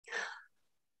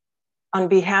On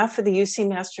behalf of the UC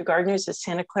Master Gardeners of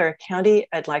Santa Clara County,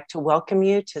 I'd like to welcome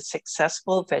you to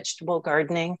Successful Vegetable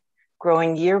Gardening,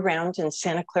 growing year-round in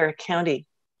Santa Clara County.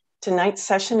 Tonight's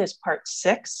session is part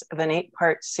 6 of an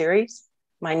 8-part series.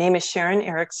 My name is Sharon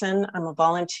Erickson. I'm a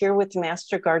volunteer with the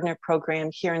Master Gardener program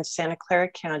here in Santa Clara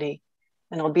County,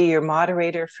 and I'll be your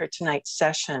moderator for tonight's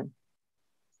session.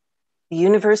 The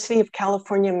University of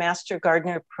California Master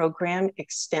Gardener program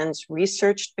extends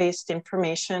research-based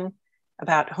information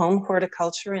about home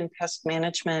horticulture and pest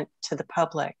management to the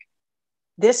public.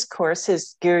 This course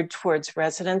is geared towards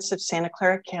residents of Santa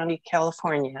Clara County,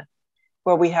 California,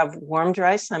 where we have warm,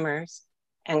 dry summers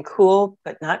and cool,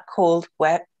 but not cold,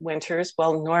 wet winters.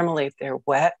 Well, normally they're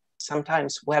wet,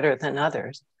 sometimes wetter than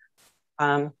others,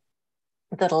 that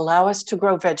allow us to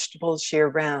grow vegetables year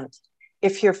round.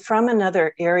 If you're from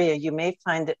another area, you may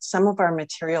find that some of our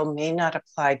material may not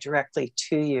apply directly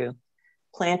to you.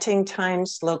 Planting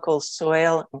times, local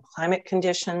soil and climate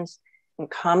conditions, and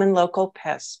common local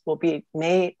pests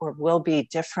may be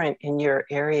different in your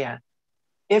area.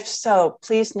 If so,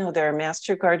 please know there are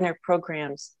Master Gardener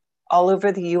programs all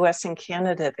over the US and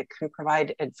Canada that can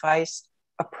provide advice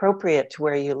appropriate to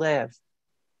where you live.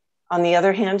 On the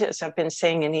other hand, as I've been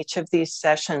saying in each of these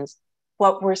sessions,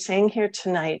 what we're saying here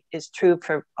tonight is true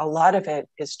for, a lot of it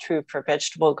is true for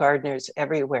vegetable gardeners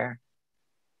everywhere.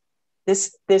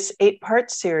 This 8-part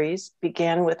series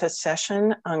began with a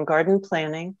session on garden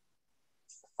planning,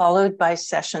 followed by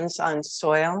sessions on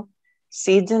soil,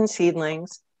 seeds and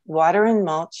seedlings, water and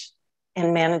mulch,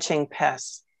 and managing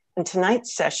pests. And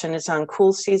tonight's session is on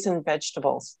cool season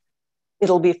vegetables.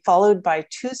 It'll be followed by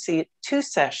two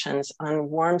sessions on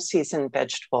warm season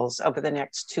vegetables over the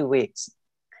next 2 weeks.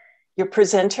 Your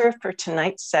presenter for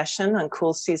tonight's session on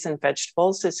cool season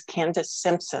vegetables is Candace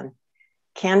Simpson.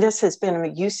 Candace has been a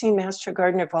UC Master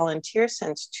Gardener volunteer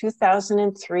since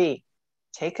 2003.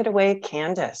 Take it away,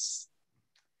 Candace.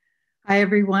 Hi,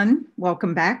 everyone.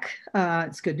 Welcome back.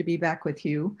 It's good to be back with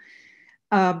you.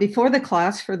 Before the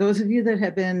class, for those of you that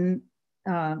have been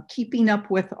keeping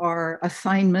up with our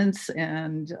assignments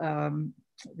and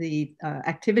the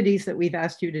activities that we've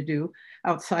asked you to do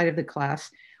outside of the class,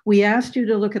 we asked you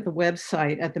to look at the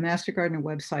website, at the Master Gardener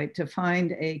website, to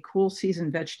find a cool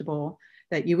season vegetable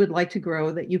that you would like to grow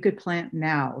that you could plant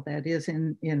now, that is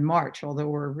in March, although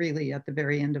we're really at the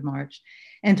very end of March,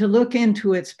 and to look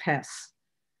into its pests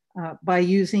by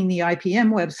using the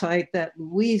IPM website that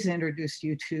Louise introduced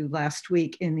you to last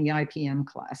week in the IPM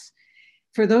class.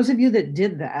 For those of you that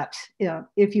did that,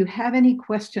 if you have any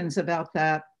questions about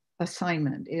that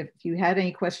assignment, if you had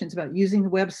any questions about using the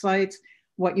websites,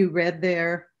 what you read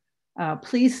there,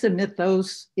 please submit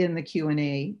those in the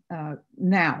Q&A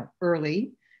now,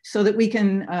 early, so that we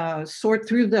can sort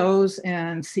through those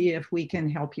and see if we can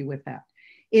help you with that.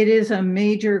 It is a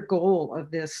major goal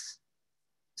of this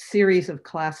series of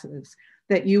classes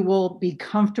that you will be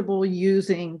comfortable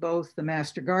using both the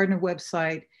Master Gardener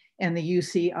website and the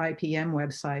UC IPM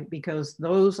website, because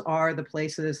those are the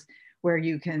places where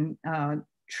you can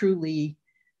truly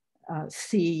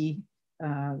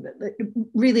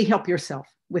really help yourself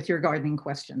with your gardening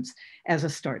questions as a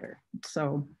starter.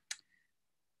 So,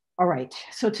 all right,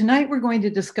 so tonight we're going to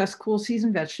discuss cool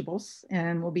season vegetables,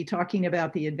 and we'll be talking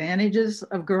about the advantages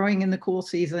of growing in the cool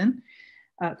season,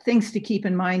 things to keep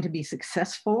in mind to be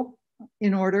successful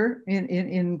in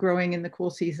growing in the cool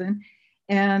season,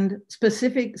 and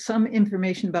some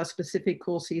information about specific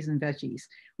cool season veggies.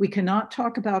 We cannot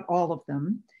talk about all of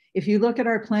them. If you look at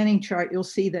our planting chart, you'll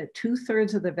see that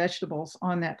 2/3 of the vegetables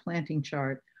on that planting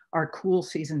chart are cool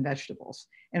season vegetables,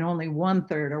 and only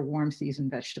 1/3 are warm season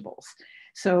vegetables.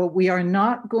 So we are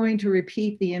not going to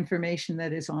repeat the information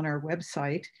that is on our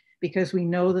website because we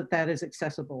know that that is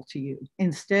accessible to you.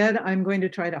 Instead, I'm going to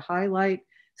try to highlight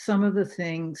some of the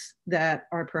things that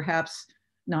are perhaps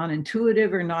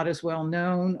non-intuitive or not as well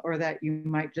known, or that you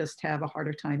might just have a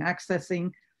harder time accessing,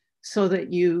 so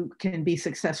that you can be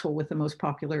successful with the most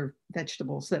popular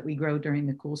vegetables that we grow during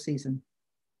the cool season.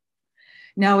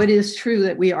 Now, it is true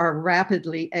that we are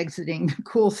rapidly exiting the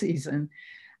cool season.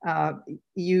 If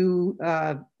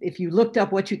you looked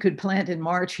up what you could plant in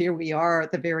March, here we are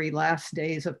at the very last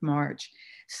days of March.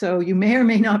 So you may or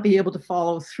may not be able to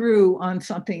follow through on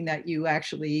something that you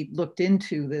actually looked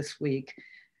into this week.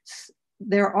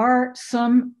 There are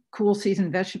some cool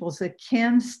season vegetables that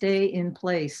can stay in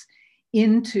place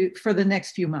for the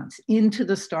next few months, into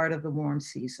the start of the warm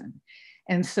season.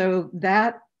 And so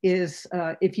that is,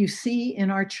 if you see in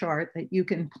our chart that you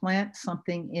can plant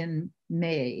something in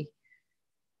May,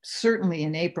 certainly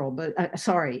in April,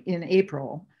 in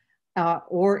April,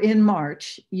 or in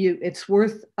March, it's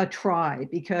worth a try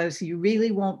because you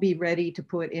really won't be ready to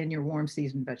put in your warm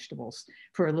season vegetables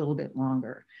for a little bit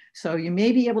longer. So you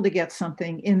may be able to get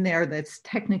something in there that's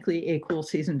technically a cool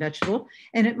season vegetable,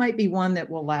 and it might be one that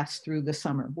will last through the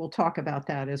summer. We'll talk about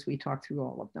that as we talk through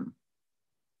all of them.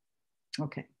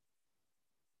 Okay.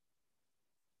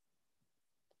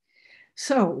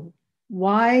 So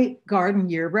why garden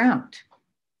year round?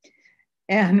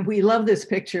 And we love this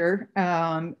picture.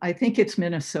 I think it's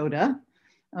Minnesota,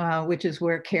 which is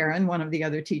where Karen, one of the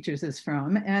other teachers, is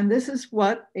from. And this is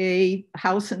what a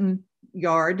house and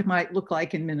yard might look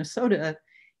like in Minnesota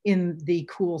in the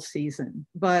cool season.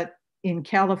 But in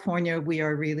California, we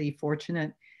are really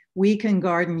fortunate. We can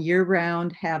garden year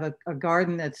round, have a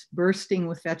garden that's bursting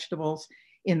with vegetables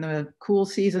in the cool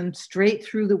season, straight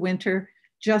through the winter,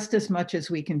 just as much as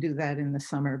we can do that in the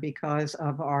summer because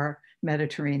of our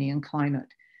Mediterranean climate.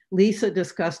 Lisa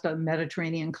discussed the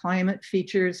Mediterranean climate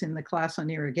features in the class on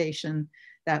irrigation,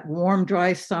 that warm,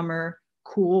 dry summer,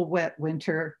 cool, wet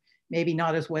winter, maybe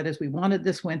not as wet as we wanted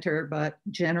this winter, but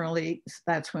generally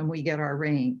that's when we get our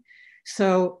rain.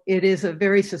 So it is a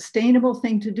very sustainable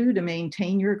thing to do to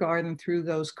maintain your garden through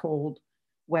those cold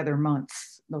weather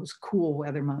months, those cool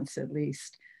weather months at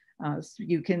least.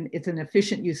 It's an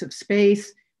efficient use of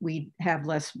space. We have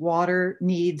less water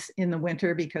needs in the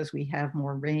winter because we have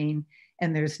more rain,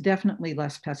 and there's definitely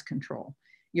less pest control.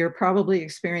 You're probably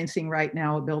experiencing right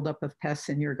now a buildup of pests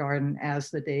in your garden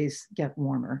as the days get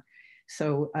warmer.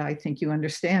 So I think you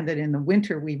understand that in the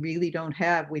winter, we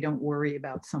don't worry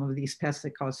about some of these pests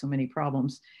that cause so many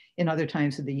problems in other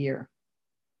times of the year.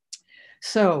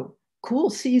 So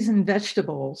cool season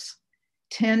vegetables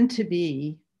tend to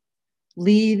be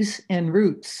leaves and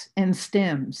roots and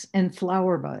stems and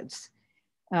flower buds.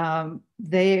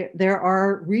 There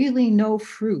are really no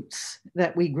fruits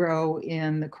that we grow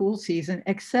in the cool season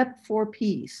except for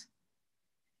peas.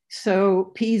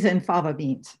 So peas and fava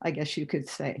beans, I guess you could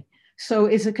say. So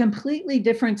it's a completely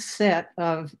different set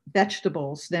of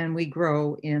vegetables than we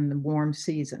grow in the warm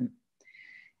season.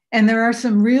 And there are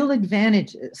some real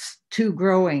advantages to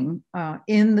growing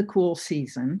in the cool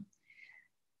season.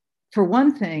 For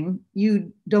one thing,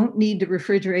 you don't need to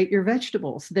refrigerate your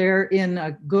vegetables. They're in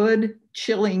a good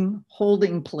chilling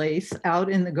holding place out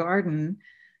in the garden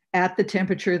at the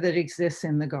temperature that exists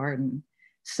in the garden.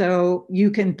 So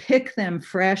you can pick them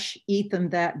fresh, eat them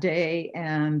that day,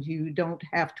 and you don't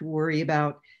have to worry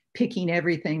about picking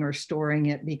everything or storing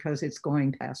it because it's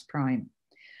going past prime.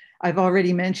 I've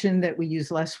already mentioned that we use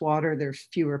less water, there's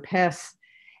fewer pests,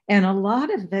 and a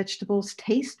lot of vegetables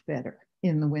taste better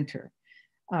in the winter.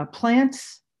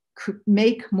 Plants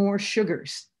make more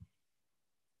sugars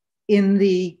in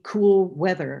the cool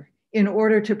weather in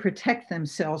order to protect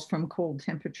themselves from cold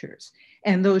temperatures.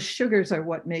 And those sugars are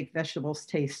what make vegetables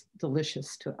taste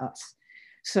delicious to us.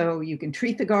 So you can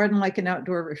treat the garden like an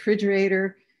outdoor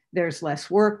refrigerator. There's less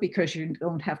work because you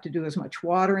don't have to do as much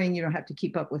watering. You don't have to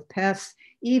keep up with pests.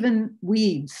 Even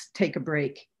weeds take a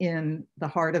break in the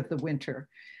heart of the winter.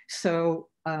 So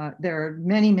there are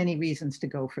many, many reasons to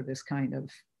go for this kind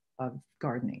of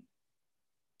gardening.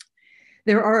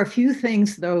 There are a few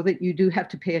things, though, that you do have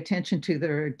to pay attention to that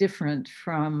are different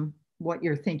from what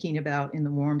you're thinking about in the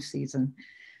warm season.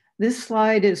 This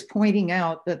slide is pointing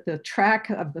out that the track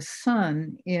of the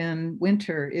sun in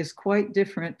winter is quite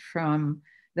different from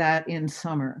that in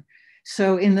summer.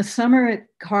 So in the summer, it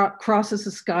crosses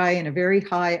the sky in a very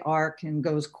high arc and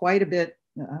goes quite a bit,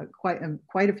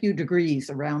 quite a few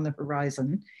degrees around the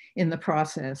horizon in the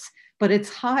process, but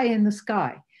it's high in the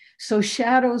sky. So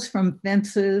shadows from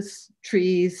fences,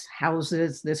 trees,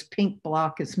 houses, this pink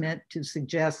block is meant to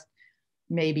suggest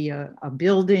maybe a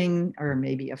building or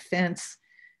maybe a fence.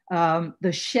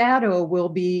 The shadow will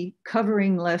be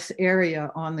covering less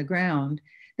area on the ground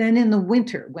than in the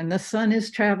winter when the sun is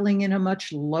traveling in a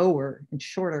much lower and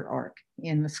shorter arc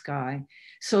in the sky,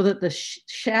 so that the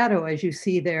shadow, as you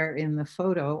see there in the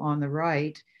photo on the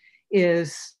right,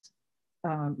 is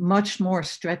much more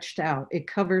stretched out. It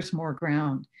covers more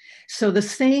ground. So the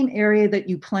same area that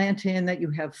you plant in, that you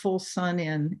have full sun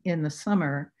in the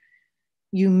summer,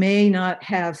 you may not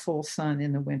have full sun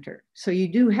in the winter. So you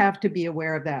do have to be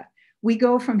aware of that. We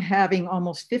go from having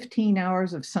almost 15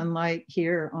 hours of sunlight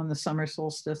here on the summer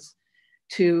solstice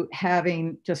to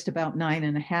having just about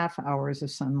 9.5 hours of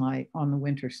sunlight on the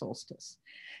winter solstice.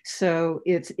 So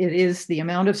it is the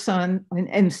amount of sun,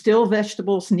 and still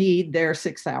vegetables need their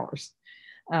 6 hours.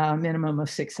 Minimum of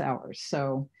 6 hours.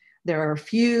 So there are a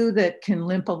few that can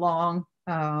limp along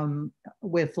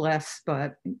with less,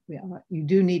 but you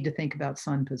do need to think about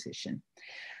sun position.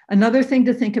 Another thing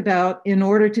to think about in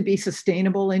order to be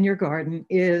sustainable in your garden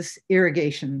is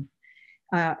irrigation.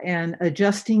 and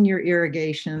adjusting your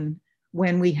irrigation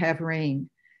when we have rain.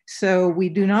 So we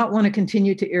do not want to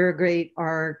continue to irrigate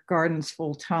our gardens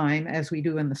full time as we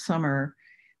do in the summer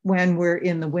when we're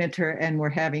in the winter and we're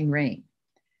having rain.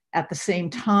 At the same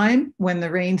time, when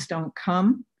the rains don't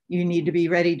come, you need to be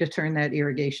ready to turn that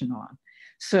irrigation on.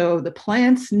 So the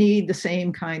plants need the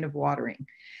same kind of watering.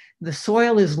 The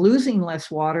soil is losing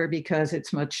less water because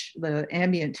the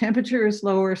ambient temperature is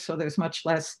lower, so there's much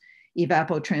less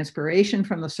evapotranspiration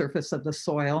from the surface of the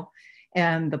soil.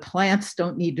 And the plants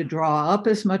don't need to draw up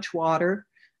as much water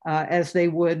as they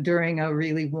would during a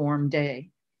really warm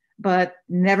day. But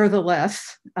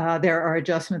nevertheless, there are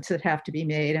adjustments that have to be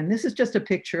made. And this is just a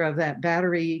picture of that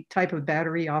type of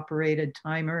battery operated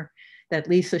timer that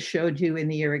Lisa showed you in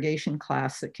the irrigation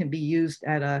class that can be used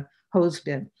at a hose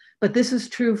bib. But this is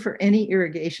true for any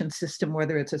irrigation system,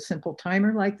 whether it's a simple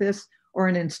timer like this or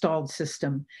an installed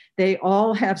system. They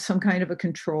all have some kind of a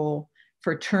control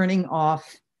for turning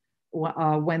off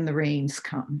when the rains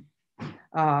come.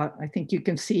 I think you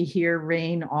can see here,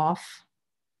 rain off.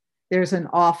 There's an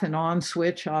off and on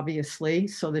switch, obviously,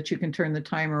 so that you can turn the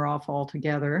timer off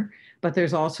altogether, but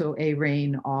there's also a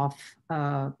rain off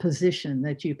position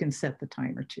that you can set the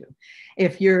timer to.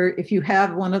 If you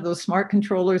have one of those smart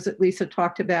controllers that Lisa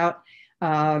talked about,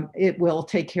 it will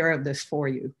take care of this for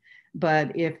you.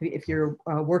 But if you're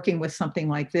working with something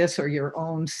like this or your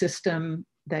own system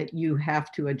that you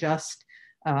have to adjust,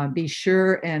 be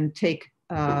sure and take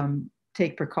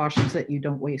precautions that you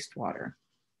don't waste water.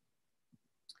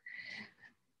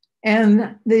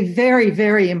 And the very,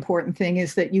 very important thing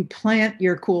is that you plant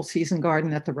your cool season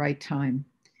garden at the right time.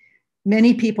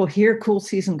 Many people hear cool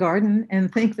season garden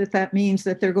and think that that means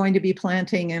that they're going to be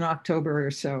planting in October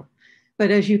or so. But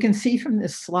as you can see from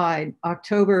this slide,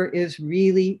 October is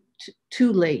really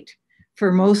too late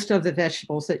for most of the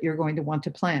vegetables that you're going to want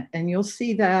to plant. And you'll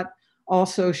see that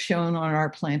also shown on our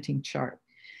planting chart.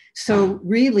 So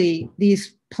really,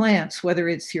 these plants, whether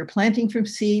it's you're planting from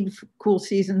seed, cool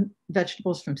season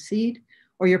vegetables from seed,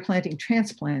 or you're planting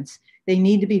transplants, they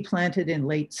need to be planted in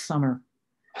late summer.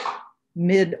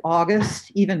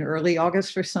 Mid-August, even early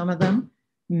August for some of them,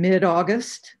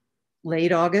 mid-August,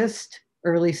 late August,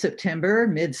 early September,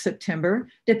 mid-September,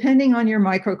 depending on your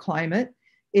microclimate.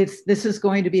 This is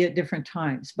going to be at different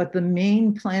times, but the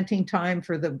main planting time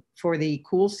for the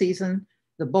cool season,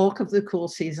 the bulk of the cool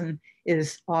season,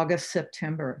 is August,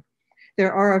 September.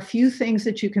 There are a few things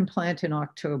that you can plant in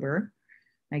October.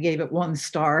 I gave it 1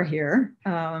 star here.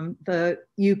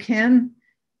 You can,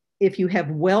 if you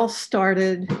have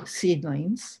well-started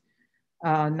seedlings,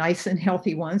 nice and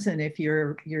healthy ones, and if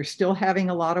you're still having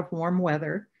a lot of warm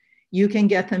weather, you can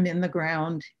get them in the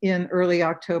ground in early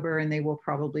October and they will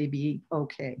probably be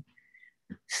okay.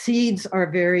 Seeds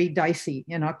are very dicey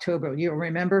in October. You'll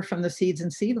remember from the seeds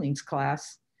and seedlings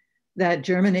class that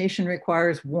germination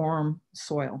requires warm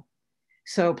soil.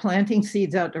 So planting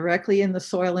seeds out directly in the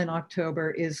soil in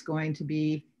October is going to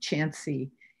be chancy.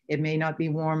 It may not be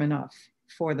warm enough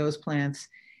for those plants.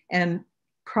 And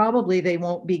probably they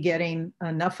won't be getting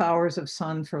enough hours of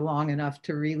sun for long enough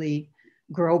to really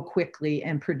grow quickly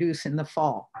and produce in the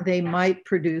fall. They might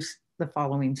produce the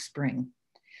following spring.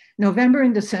 November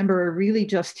and December are really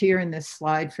just here in this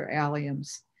slide for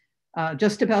alliums.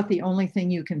 Just about the only thing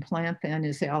you can plant then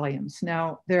is alliums.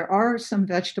 Now, there are some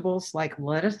vegetables like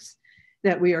lettuce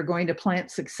that we are going to plant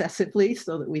successively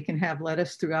so that we can have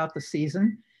lettuce throughout the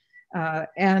season.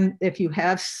 And if you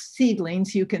have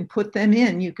seedlings, you can put them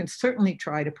in. You can certainly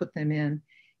try to put them in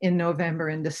November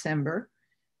and December.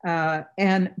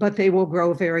 But they will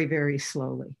grow very, very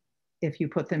slowly if you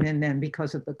put them in then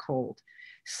because of the cold.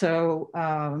 So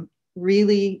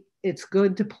really, it's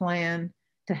good to plan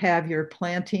to have your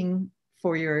planting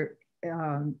for your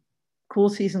cool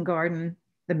season garden,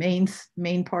 the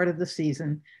main part of the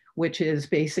season, which is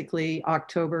basically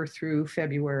October through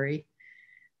February.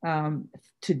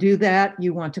 To do that,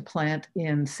 you want to plant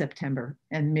in September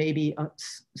and maybe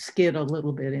skid a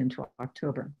little bit into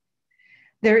October.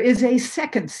 There is a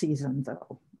second season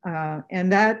though,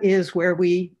 and that is where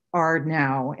we are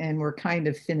now and we're kind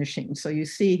of finishing. So you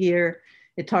see here,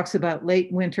 it talks about late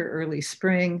winter, early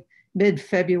spring,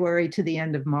 mid-February to the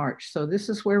end of March. So this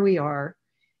is where we are.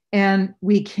 And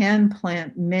we can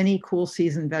plant many cool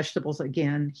season vegetables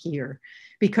again here.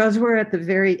 Because we're at the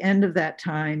very end of that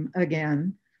time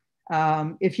again,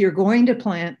 if you're going to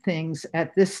plant things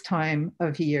at this time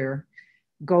of year,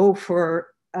 go for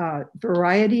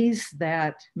varieties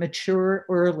that mature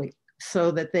early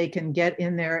so that they can get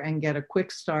in there and get a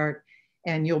quick start,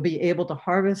 and you'll be able to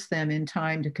harvest them in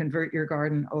time to convert your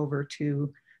garden over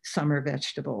to summer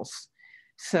vegetables.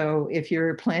 So if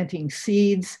you're planting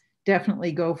seeds,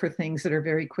 definitely go for things that are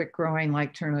very quick growing,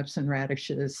 like turnips and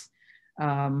radishes.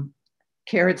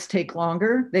 Carrots take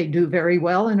longer. They do very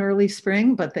well in early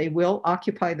spring, but they will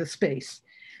occupy the space.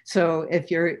 So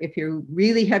if you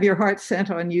really have your heart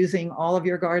set on using all of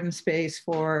your garden space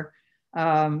for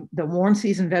the warm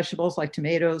season vegetables like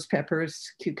tomatoes,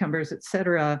 peppers, cucumbers,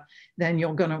 etc., then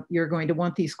you're going to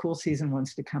want these cool season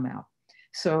ones to come out.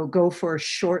 So go for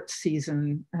short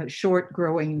season, short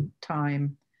growing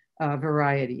time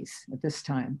varieties at this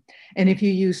time. And if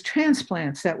you use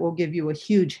transplants, that will give you a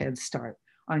huge head start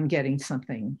on getting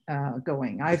something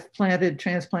going. I've planted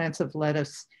transplants of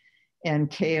lettuce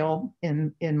and kale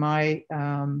in my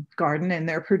garden, and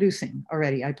they're producing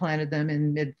already. I planted them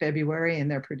in mid-February and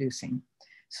they're producing.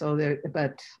 So,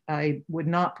 but I would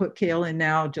not put kale in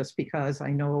now just because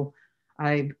I know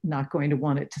I'm not going to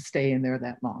want it to stay in there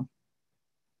that long.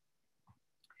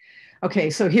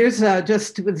 Okay, so here's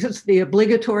just the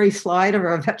obligatory slide of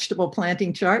our vegetable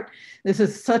planting chart. This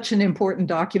is such an important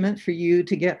document for you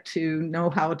to get to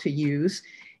know how to use.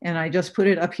 And I just put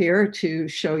it up here to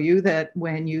show you that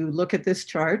when you look at this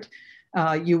chart,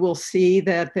 you will see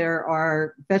that there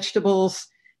are vegetables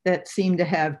that seem to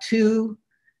have two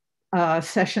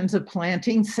sessions of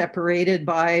planting separated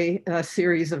by a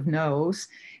series of no's.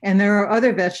 And there are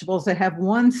other vegetables that have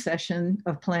one session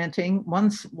of planting,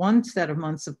 one set of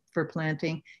months for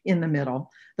planting in the middle.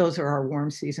 Those are our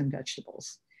warm season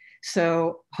vegetables.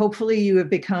 So hopefully you have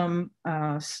become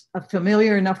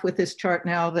familiar enough with this chart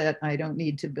now that I don't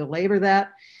need to belabor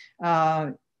that.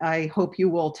 I hope you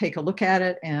will take a look at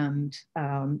it and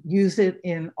use it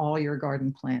in all your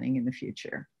garden planning in the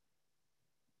future.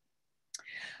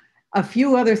 A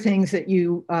few other things that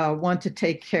you want to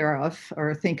take care of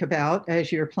or think about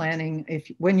as you're planning,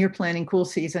 when you're planning cool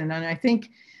season. And I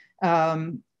think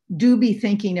do be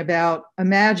thinking about,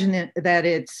 imagine it,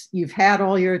 that you've had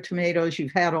all your tomatoes,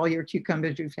 you've had all your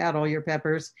cucumbers, you've had all your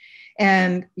peppers,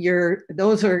 and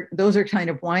those are kind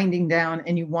of winding down,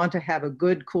 and you want to have a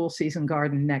good cool season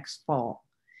garden next fall.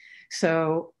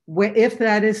 So if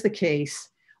that is the case,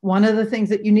 one of the things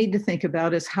that you need to think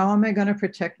about is, how am I going to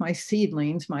protect my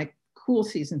seedlings, my cool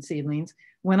season seedlings,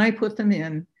 when I put them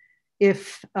in,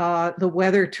 if the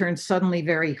weather turns suddenly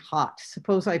very hot?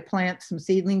 Suppose I plant some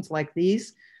seedlings like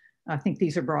these. I think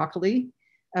these are broccoli.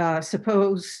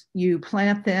 Suppose you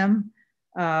plant them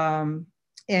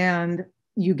and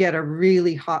you get a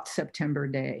really hot September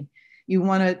day. You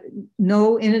want to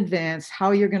know in advance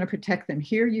how you're going to protect them.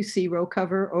 Here you see row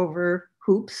cover over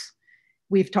hoops.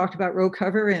 We've talked about row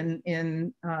cover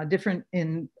in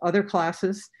other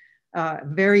classes.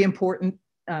 Very important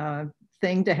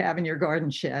thing to have in your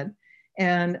garden shed.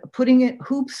 And putting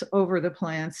hoops over the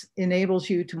plants enables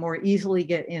you to more easily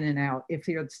get in and out. If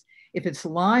it's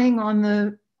lying on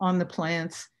the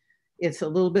plants, it's a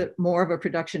little bit more of a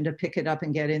production to pick it up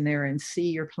and get in there and see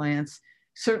your plants.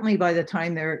 Certainly by the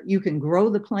time you can grow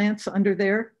the plants under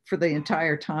there for the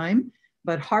entire time,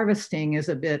 but harvesting is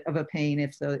a bit of a pain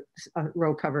if the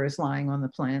row cover is lying on the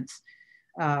plants.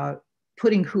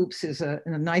 Putting hoops is a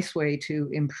nice way to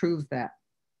improve that.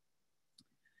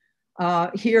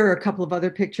 Here are a couple of other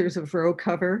pictures of row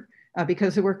cover,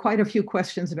 because there were quite a few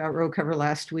questions about row cover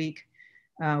last week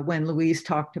when Louise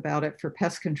talked about it for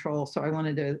pest control. So I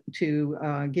wanted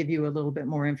to give you a little bit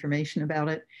more information about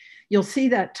it. You'll see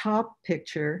that top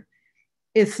picture.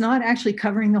 It's not actually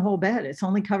covering the whole bed. It's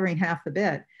only covering half the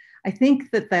bed. I think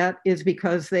that is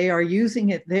because they are using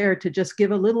it there to just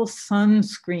give a little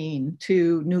sunscreen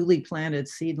to newly planted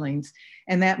seedlings.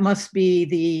 And that must be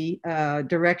the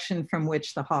direction from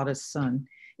which the hottest sun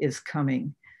is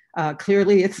coming.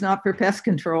 Clearly, it's not for pest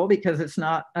control because it's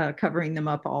not covering them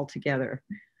up altogether.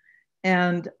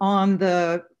 And on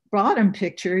the bottom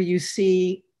picture, you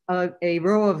see a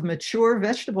row of mature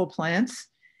vegetable plants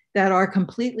that are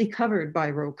completely covered by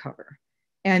row cover.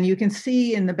 And you can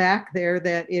see in the back there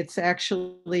that it's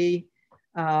actually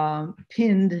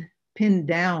pinned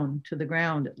down to the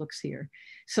ground, it looks here.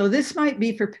 So this might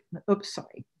be for,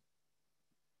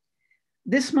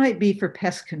 This might be for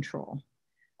pest control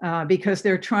because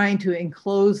they're trying to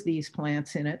enclose these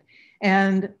plants in it.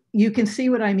 And you can see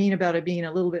what I mean about it being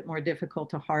a little bit more difficult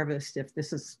to harvest if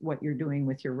this is what you're doing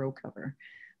with your row cover.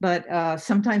 But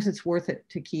sometimes it's worth it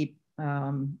to keep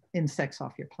insects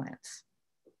off your plants.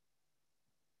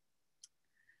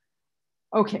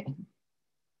 Okay.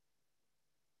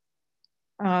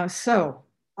 Another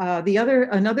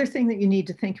thing that you need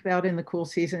to think about in the cool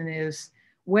season is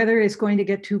whether it's going to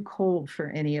get too cold for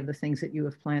any of the things that you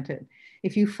have planted.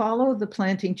 If you follow the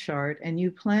planting chart and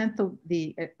you plant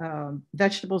the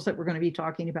vegetables that we're going to be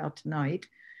talking about tonight,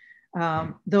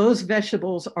 those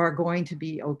vegetables are going to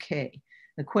be okay.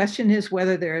 The question is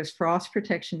whether there is frost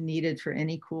protection needed for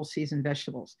any cool season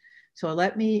vegetables. So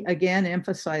let me again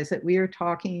emphasize that we are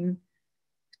talking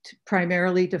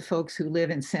primarily to folks who live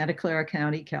in Santa Clara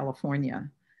County, California.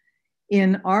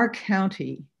 In our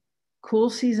county, cool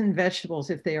season vegetables,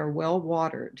 if they are well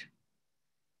watered,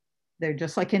 they're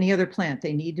just like any other plant.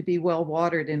 They need to be well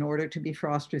watered in order to be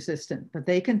frost resistant, but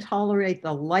they can tolerate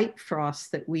the light frosts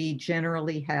that we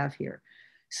generally have here.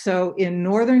 So in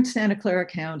northern Santa Clara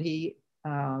County,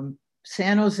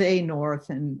 San Jose North,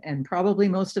 and probably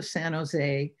most of San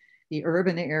Jose, the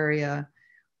urban area,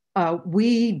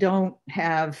 we don't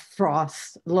have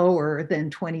frosts lower than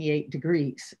 28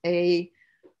 degrees. A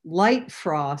light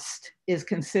frost is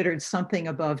considered something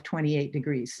above 28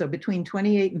 degrees. So between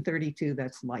 28 and 32,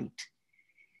 that's light.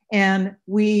 And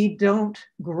we don't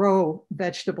grow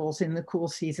vegetables in the cool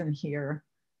season here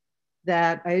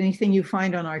that anything you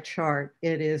find on our chart,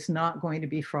 it is not going to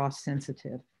be frost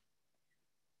sensitive.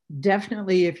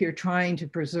 Definitely, if you're trying to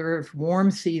preserve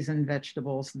warm season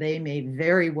vegetables, they may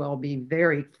very well be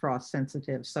very frost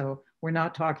sensitive. So we're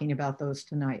not talking about those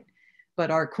tonight.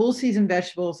 But our cool season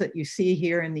vegetables that you see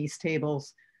here in these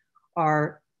tables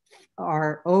are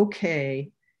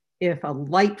okay if a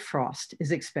light frost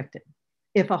is expected.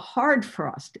 If a hard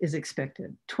frost is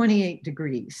expected, 28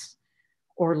 degrees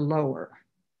or lower,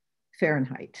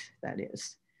 Fahrenheit, that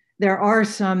is, there are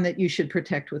some that you should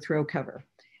protect with row cover.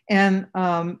 And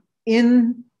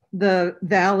in the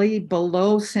valley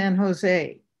below San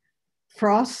Jose,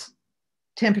 frost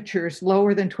temperatures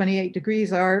lower than 28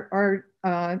 degrees are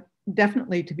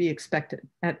definitely to be expected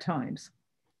at times.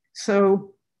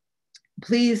 So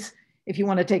please, if you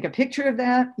want to take a picture of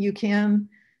that, you can,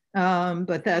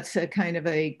 but that's a kind of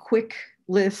a quick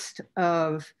list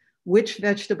of which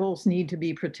vegetables need to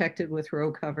be protected with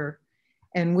row cover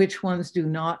and which ones do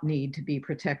not need to be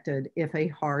protected if a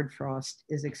hard frost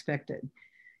is expected.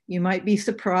 You might be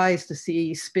surprised to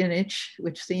see spinach,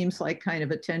 which seems like kind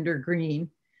of a tender green,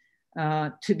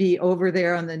 to be over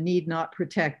there on the need not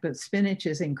protect, but spinach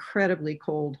is incredibly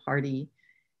cold hardy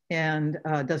and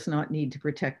does not need to be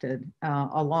protected,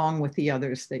 along with the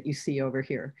others that you see over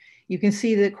here. You can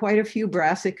see that quite a few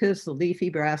brassicas, the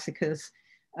leafy brassicas,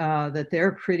 that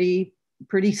they're pretty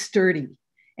sturdy.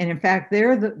 And in fact,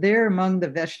 they're among the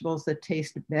vegetables that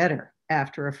taste better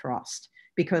after a frost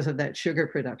because of that sugar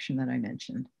production that I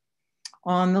mentioned.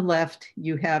 On the left,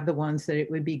 you have the ones that it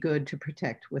would be good to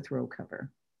protect with row cover.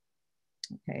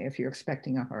 Okay, if you're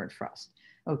expecting a hard frost.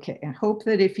 Okay, I hope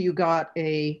that if you got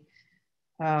a,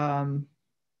 that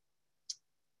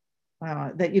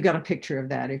you got a picture of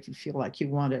that if you feel like you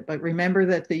want it. But remember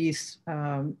that these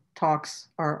talks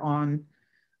are on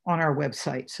our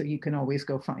website, so you can always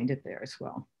go find it there as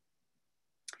well.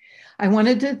 I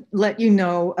wanted to let you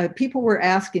know, people were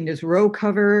asking, does row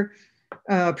cover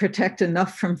protect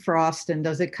enough from frost, and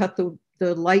does it cut the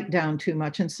light down too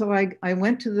much? And so I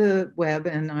went to the web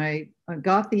and I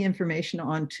got the information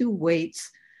on 2 weights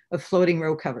of floating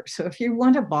row cover. So if you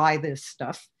want to buy this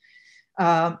stuff,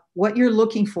 what you're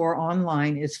looking for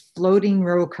online is floating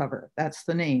row cover. That's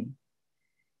the name.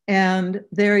 And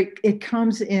there it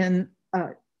comes in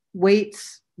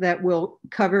weights that will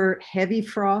cover heavy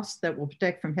frost, that will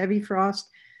protect from heavy frost,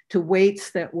 to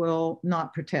weights that will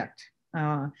not protect.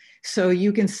 So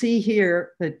you can see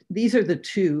here that these are the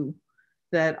 2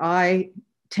 that I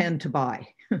tend to buy.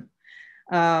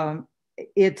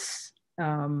 It's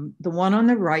the one on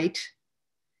the right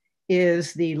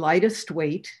is the lightest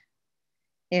weight,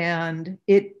 and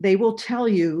they will tell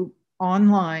you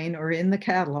online or in the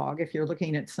catalog, if you're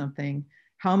looking at something,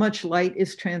 how much light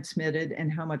is transmitted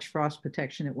and how much frost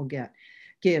protection it will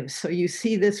give. So you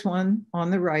see this one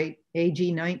on the right,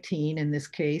 AG19 in this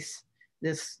case,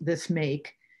 this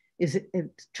make,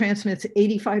 it transmits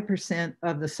 85%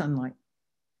 of the sunlight,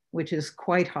 which is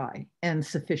quite high and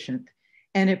sufficient.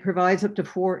 And it provides up to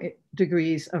 4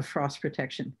 degrees of frost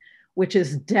protection, which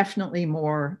is definitely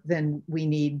more than we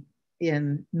need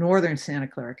in northern Santa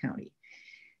Clara County.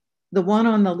 The one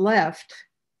on the left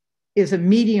is a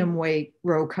medium weight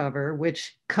row cover,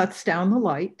 which cuts down the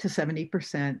light to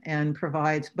 70% and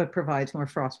provides more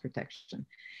frost protection.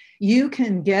 You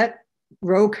can get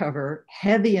row cover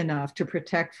heavy enough to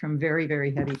protect from very,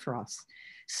 very heavy frosts.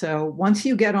 So once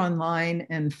you get online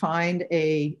and find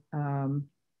a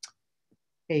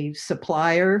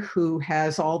supplier who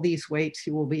has all these weights,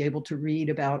 you will be able to read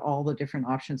about all the different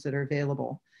options that are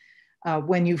available.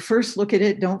 When you first look at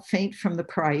it, don't faint from the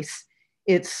price.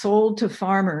 It's sold to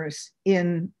farmers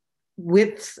in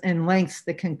widths and lengths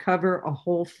that can cover a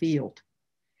whole field.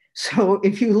 So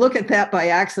if you look at that by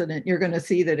accident, you're going to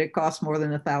see that it costs more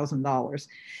than $1,000.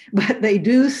 But they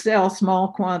do sell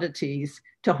small quantities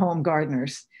to home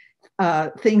gardeners,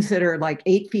 things that are like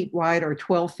 8 feet wide or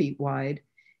 12 feet wide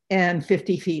and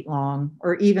 50 feet long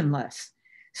or even less.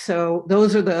 So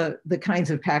those are the kinds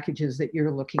of packages that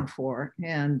you're looking for.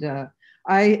 And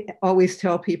I always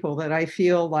tell people that I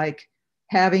feel like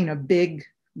having a big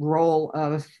roll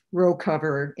of row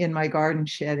cover in my garden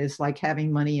shed is like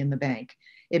having money in the bank.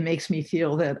 It makes me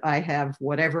feel that I have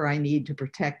whatever I need to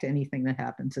protect anything that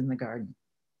happens in the garden.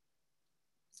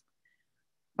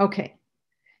 Okay.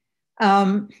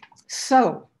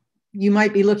 So you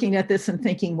might be looking at this and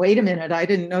thinking, wait a minute, I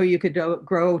didn't know you could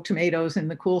grow tomatoes in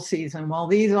the cool season. Well,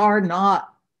 these are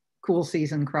not cool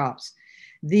season crops.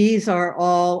 These are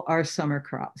all our summer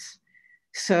crops.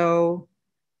 So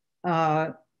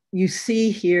you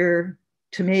see here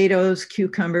tomatoes,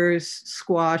 cucumbers,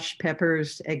 squash,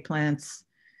 peppers, eggplants,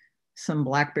 some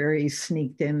blackberries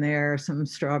sneaked in there, some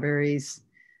strawberries.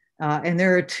 And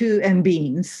there are and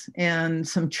beans and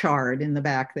some chard in the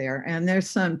back there. And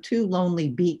there's two lonely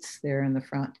beets there in the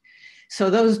front. So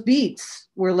those beets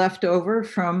were left over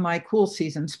from my cool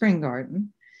season spring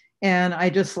garden. And I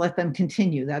just let them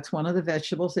continue. That's one of the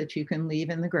vegetables that you can leave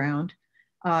in the ground.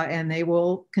 And they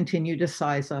will continue to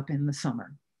size up in the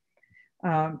summer.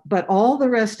 But all the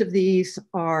rest of these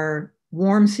are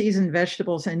warm season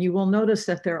vegetables. And you will notice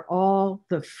that they're all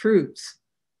the fruits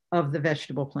of the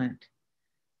vegetable plant.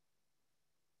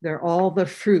 They're all the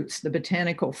fruits, the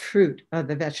botanical fruit of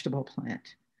the vegetable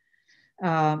plant.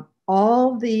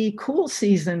 All the cool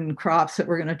season crops that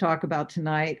we're going to talk about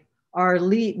tonight are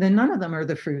none of them are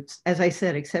the fruits, as I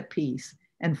said, except peas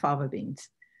and fava beans.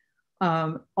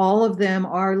 All of them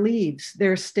are leaves,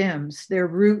 they're stems, they're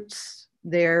roots,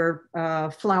 they're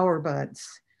flower buds.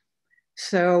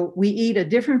 So we eat a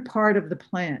different part of the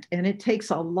plant, and it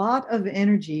takes a lot of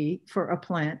energy for a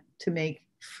plant to make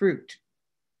fruit.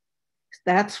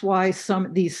 That's why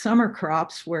these summer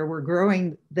crops, where we're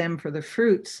growing them for the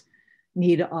fruits,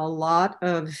 need a lot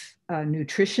of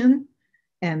nutrition,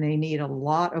 and they need a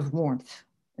lot of warmth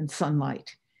and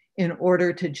sunlight in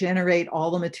order to generate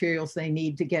all the materials they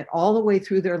need to get all the way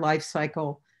through their life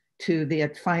cycle to the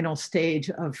final stage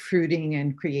of fruiting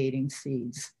and creating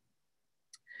seeds.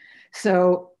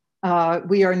 So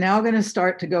we are now going to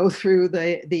start to go through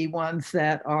the ones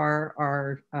that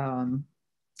are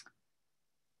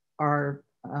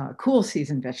cool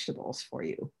season vegetables for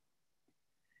you.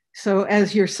 So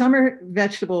as your summer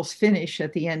vegetables finish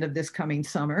at the end of this coming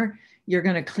summer, you're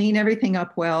going to clean everything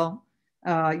up well.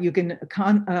 You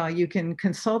can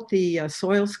consult the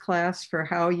soils class for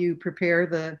how you prepare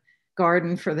the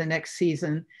garden for the next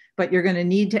season, but you're going to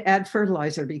need to add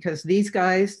fertilizer, because these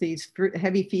guys, these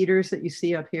heavy feeders that you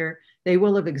see up here, they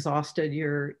will have exhausted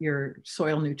your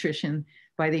soil nutrition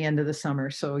by the end of the summer.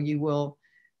 So you will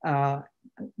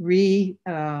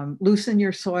loosen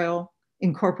your soil,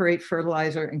 incorporate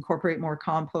fertilizer, incorporate more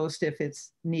compost if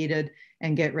it's needed,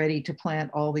 and get ready to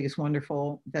plant all these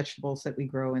wonderful vegetables that we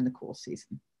grow in the cool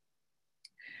season.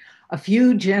 A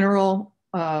few general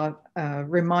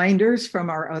reminders from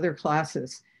our other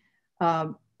classes.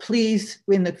 Please,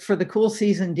 for the cool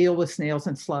season, deal with snails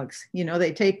and slugs. You know,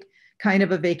 they take kind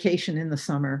of a vacation in the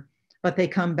summer, but they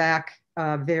come back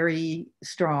very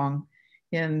strong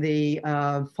in the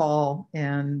fall,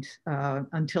 and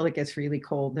until it gets really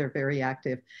cold, they're very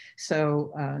active.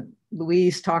 So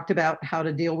Louise talked about how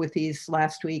to deal with these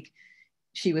last week.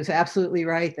 She was absolutely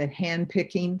right that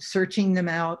hand-picking, searching them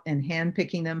out and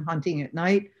hand-picking them, hunting at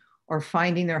night, or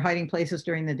finding their hiding places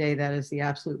during the day, that is the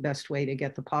absolute best way to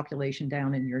get the population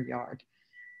down in your yard.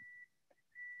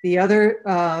 The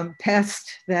other pest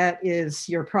that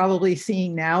you're probably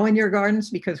seeing now in your gardens,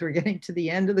 because we're getting to the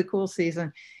end of the cool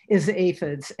season, is the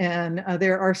aphids. And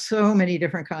there are so many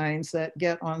different kinds that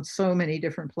get on so many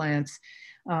different plants.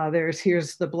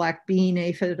 Here's the black bean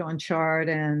aphid on chard,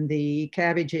 and the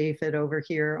cabbage aphid over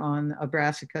here on a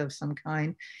brassica of some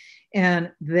kind.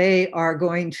 And they are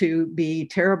going to be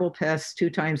terrible pests 2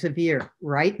 times a year.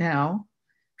 Right now,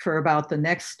 for about the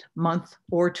next month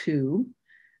or two,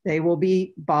 they will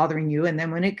be bothering you. And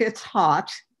then when it gets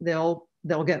hot, they'll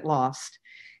get lost.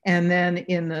 And then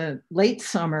in the late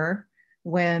summer,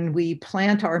 when we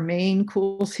plant our main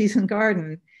cool season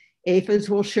garden, aphids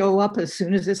will show up as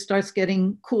soon as it starts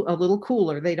getting a little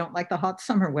cooler. They don't like the hot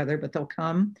summer weather, but they'll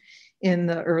come in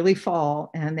the early fall,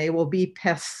 and they will be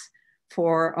pests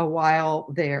for a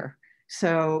while there.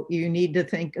 So you need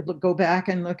to go back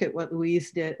and look at what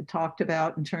Louise talked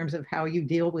about in terms of how you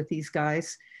deal with these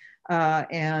guys.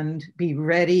 And be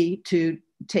ready to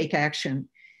take action.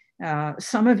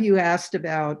 Some of you asked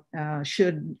about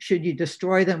should you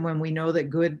destroy them when we know that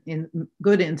good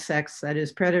insects, that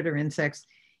is predator insects,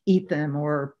 eat them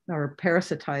or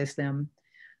parasitize them.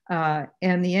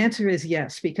 And the answer is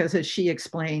yes, because as she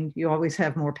explained, you always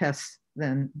have more pests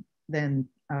than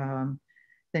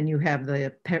you have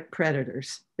the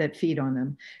predators that feed on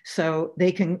them. So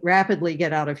they can rapidly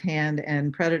get out of hand,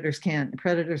 and predators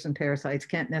and parasites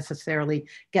can't necessarily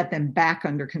get them back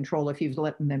under control if you've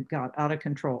let them got out of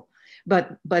control.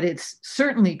 But it's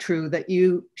certainly true that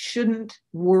you shouldn't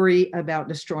worry about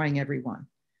destroying everyone,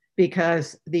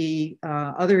 because the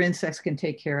other insects can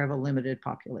take care of a limited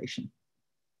population.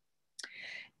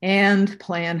 And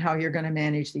plan how you're going to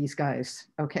manage these guys.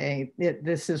 Okay,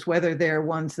 this is whether they're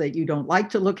ones that you don't like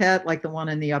to look at, like the one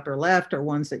in the upper left, or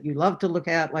ones that you love to look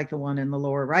at, like the one in the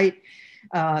lower right.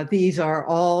 These are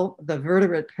all the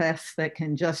vertebrate pests that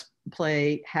can just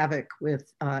play havoc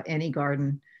with any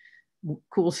garden,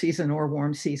 cool season or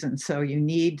warm season. So you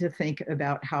need to think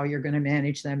about how you're going to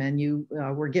manage them. And you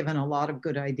were given a lot of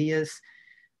good ideas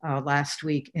last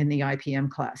week in the IPM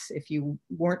class. If you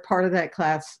weren't part of that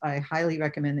class, I highly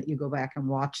recommend that you go back and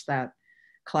watch that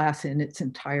class in its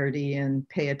entirety and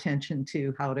pay attention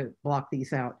to how to block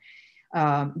these out.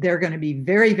 They're going to be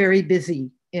very, very busy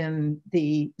in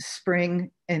the spring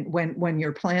and when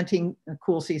you're planting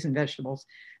cool season vegetables,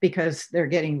 because they're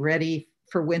getting ready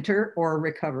for winter or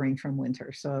recovering from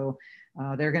winter. So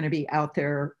they're going to be out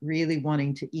there really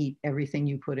wanting to eat everything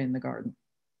you put in the garden.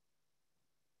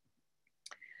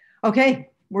 Okay,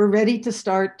 we're ready to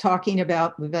start talking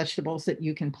about the vegetables that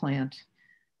you can plant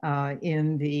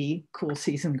in the cool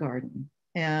season garden.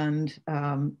 And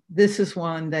this is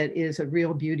one that is a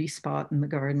real beauty spot in the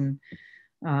garden.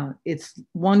 It's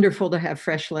wonderful to have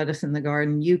fresh lettuce in the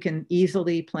garden. You can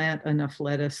easily plant enough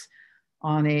lettuce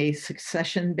on a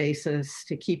succession basis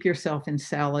to keep yourself in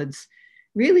salads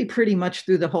really pretty much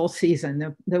through the whole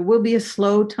season. There will be a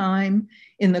slow time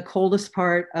in the coldest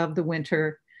part of the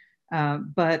winter,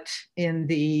 but in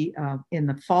the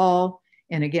fall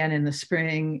and again in the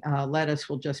spring, lettuce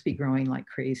will just be growing like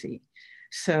crazy.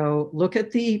 So look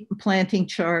at the planting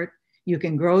chart. You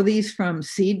can grow these from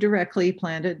seed directly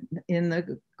planted in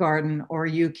the garden, or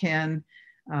you can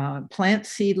plant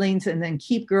seedlings and then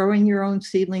keep growing your own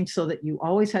seedlings so that you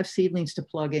always have seedlings to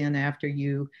plug in after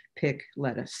you pick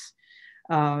lettuce.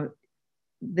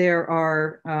 There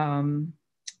are,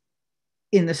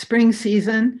 in the spring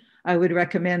season, I would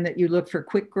recommend that you look for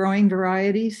quick growing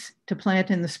varieties to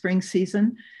plant in the spring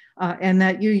season, and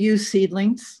that you use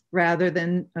seedlings rather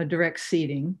than a direct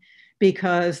seeding,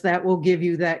 because that will give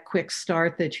you that quick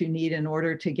start that you need in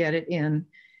order to get it in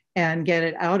and get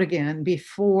it out again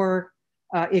before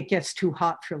it gets too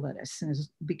hot for lettuce.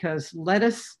 Because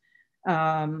lettuce,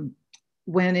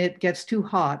 when it gets too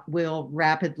hot, will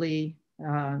rapidly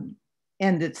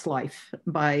end its life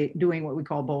by doing what we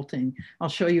call bolting. I'll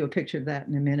show you a picture of that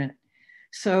in a minute.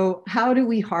 So how do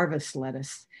we harvest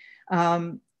lettuce?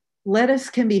 Lettuce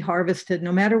can be harvested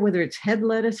no matter whether it's head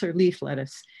lettuce or leaf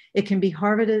lettuce. It can be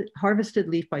harvested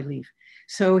leaf by leaf.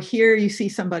 So here you see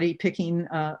somebody picking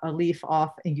a leaf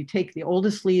off, and you take the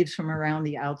oldest leaves from around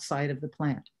the outside of the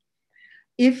plant.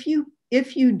 If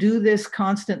you do this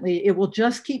constantly, it will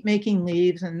just keep making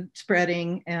leaves and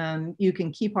spreading, and you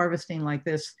can keep harvesting like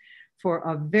this for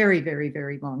a very, very,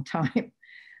 very long time.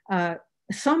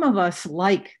 Some of us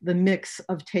like the mix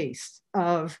of taste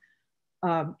of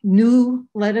new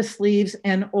lettuce leaves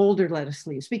and older lettuce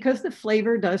leaves, because the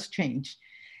flavor does change.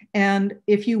 And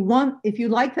if you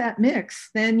like that mix,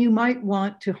 then you might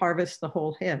want to harvest the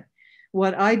whole head.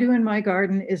 What I do in my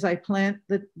garden is I plant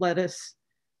the lettuce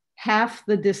half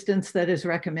the distance that is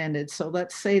recommended. So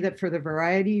let's say that for the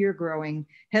variety you're growing,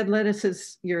 head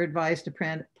lettuces, you're advised to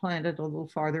plant it a little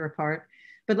farther apart.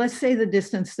 But let's say the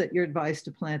distance that you're advised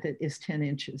to plant it is 10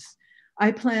 inches.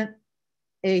 I plant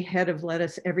a head of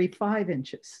lettuce every 5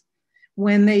 inches.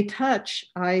 When they touch,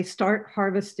 I start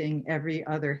harvesting every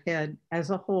other head as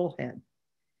a whole head.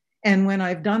 And when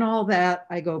I've done all that,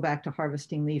 I go back to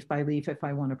harvesting leaf by leaf if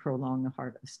I want to prolong the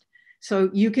harvest.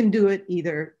 So you can do it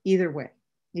either way.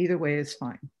 Either way is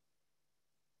fine.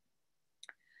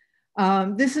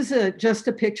 This is just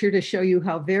a picture to show you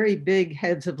how very big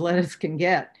heads of lettuce can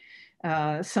get.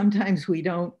 Sometimes we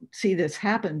don't see this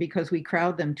happen because we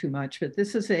crowd them too much, but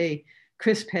this is a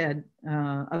crisp head,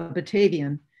 a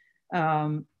Batavian,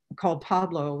 called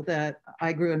Pablo, that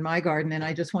I grew in my garden, and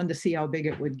I just wanted to see how big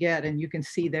it would get. And you can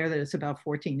see there that it's about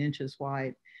 14 inches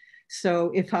wide.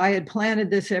 So if I had planted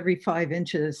this every 5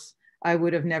 inches, I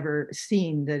would have never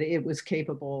seen that it was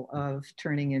capable of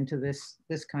turning into this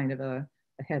kind of a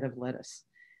head of lettuce.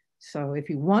 So if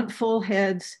you want full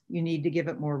heads, you need to give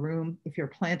it more room. If you're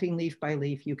planting leaf by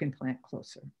leaf, you can plant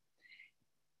closer.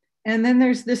 And then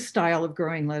there's this style of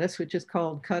growing lettuce, which is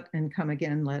called cut and come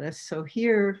again lettuce. So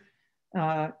here,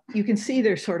 you can see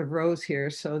there's sort of rows here.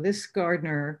 So this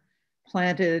gardener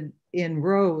planted in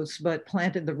rows, but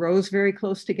planted the rows very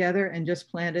close together and just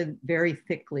planted very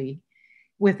thickly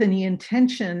with the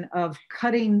intention of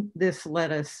cutting this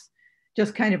lettuce,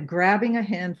 just kind of grabbing a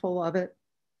handful of it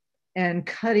and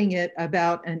cutting it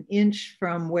about an inch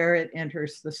from where it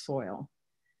enters the soil.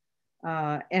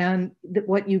 And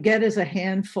what you get is a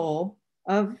handful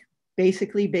of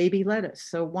basically baby lettuce.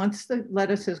 So once the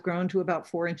lettuce has grown to about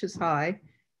 4 inches high,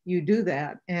 you do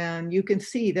that. And you can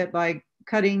see that by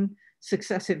cutting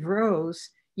successive rows,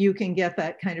 you can get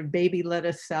that kind of baby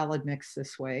lettuce salad mix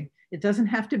this way. It doesn't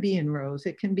have to be in rows.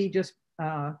 It can be just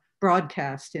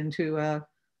broadcast into a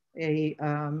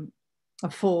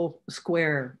full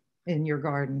square in your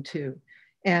garden too.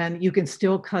 And you can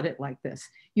still cut it like this.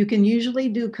 You can usually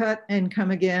do cut and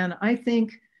come again. I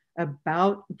think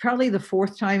about probably the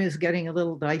 4th time is getting a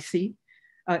little dicey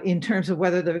in terms of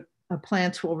whether the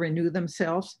plants will renew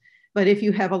themselves. But if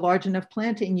you have a large enough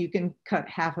planting, you can cut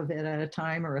half of it at a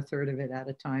time or a third of it at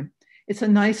a time. It's a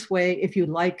nice way if you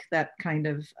like that kind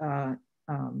of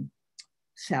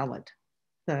salad,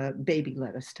 the baby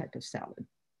lettuce type of salad.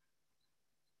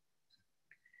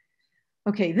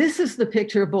 Okay, this is the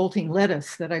picture of bolting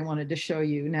lettuce that I wanted to show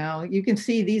you. Now you can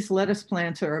see these lettuce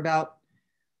plants are about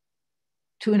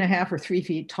 2.5 or 3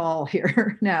 feet tall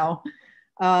here now.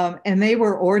 And they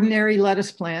were ordinary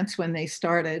lettuce plants when they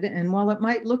started. And while it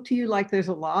might look to you like there's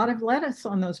a lot of lettuce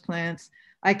on those plants,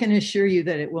 I can assure you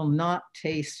that it will not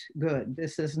taste good.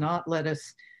 This is not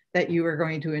lettuce that you are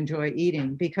going to enjoy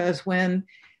eating, because when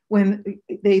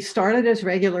they started as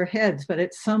regular heads, but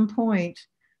at some point,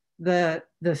 the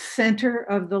center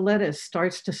of the lettuce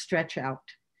starts to stretch out.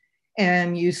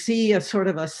 And you see a sort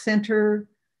of a center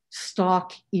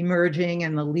stalk emerging,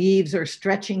 and the leaves are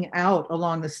stretching out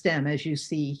along the stem, as you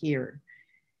see here.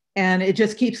 And it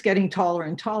just keeps getting taller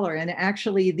and taller. And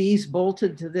actually these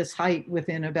bolted to this height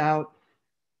within about,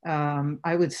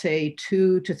 I would say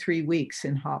 2 to 3 weeks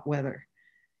in hot weather.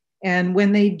 And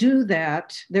when they do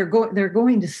that, they're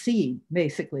going to seed,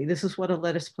 basically. This is what a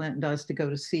lettuce plant does to go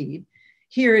to seed.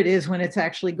 Here it is when it's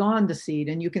actually gone to seed,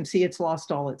 and you can see it's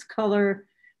lost all its color.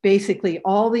 Basically,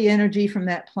 all the energy from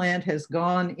that plant has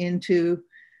gone into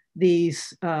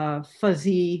these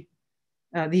fuzzy,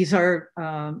 these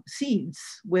are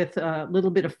seeds with a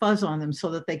little bit of fuzz on them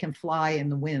so that they can fly in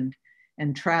the wind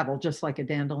and travel just like a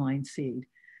dandelion seed.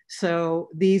 So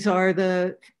these are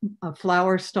the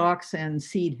flower stalks and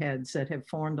seed heads that have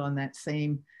formed on that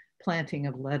same planting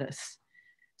of lettuce.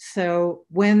 So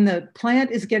when the plant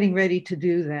is getting ready to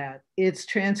do that, it's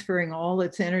transferring all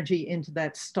its energy into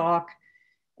that stalk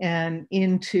and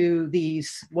into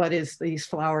these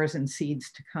flowers and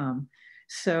seeds to come.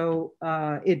 So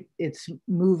it's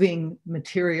moving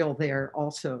material there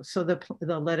also. So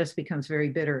the lettuce becomes very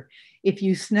bitter. If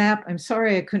you snap, I'm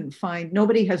sorry I couldn't find,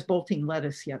 nobody has bolting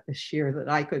lettuce yet this year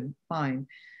that I could find.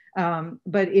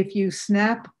 But if you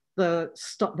snap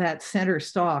that center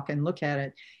stalk and look at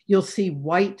it, you'll see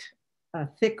white,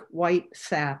 thick white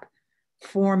sap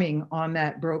forming on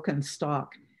that broken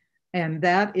stalk. And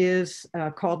that is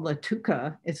called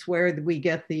Latuca. It's where we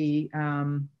get the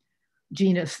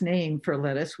genus name for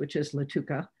lettuce, which is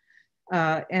Latuca.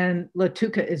 And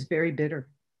Latuca is very bitter.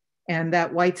 And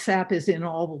that white sap is in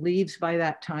all the leaves by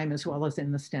that time, as well as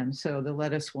in the stem. So the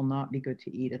lettuce will not be good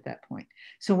to eat at that point.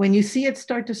 So when you see it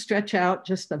start to stretch out,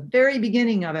 just the very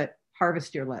beginning of it,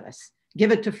 harvest your lettuce.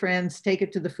 Give it to friends, take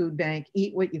it to the food bank,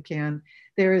 eat what you can.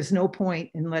 There is no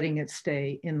point in letting it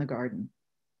stay in the garden.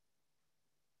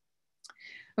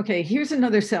 Okay, here's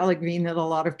another salad green that a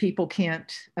lot of people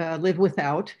can't live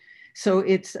without. So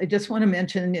I just want to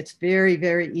mention, it's very,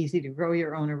 very easy to grow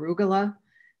your own arugula.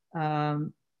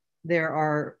 There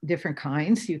are different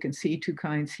kinds. You can see 2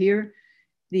 kinds here.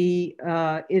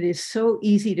 It is so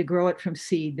easy to grow it from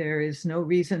seed. There is no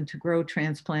reason to grow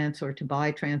transplants or to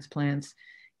buy transplants.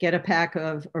 Get a pack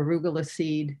of arugula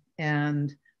seed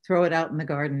and throw it out in the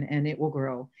garden and it will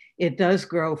grow. It does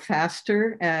grow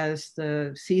faster as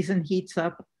the season heats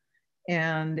up,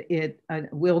 and it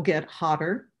will get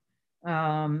hotter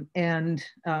and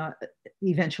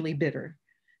eventually bitter.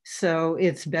 So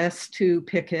it's best to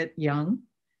pick it young,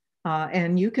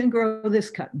 and you can grow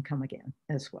this cut and come again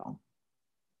as well.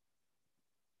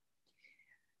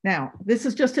 Now, this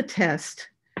is just a test.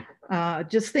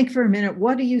 Just think for a minute,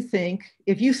 what do you think,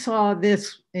 if you saw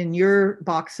this in your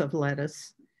box of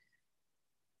lettuce,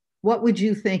 what would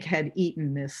you think had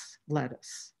eaten this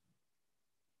lettuce?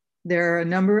 There are a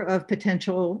number of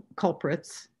potential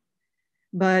culprits,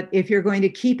 but if you're going to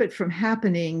keep it from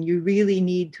happening, you really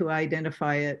need to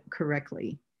identify it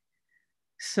correctly.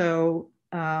 So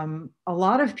a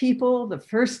lot of people, the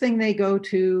first thing they go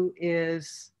to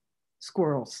is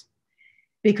squirrels,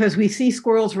 because we see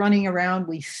squirrels running around.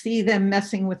 We see them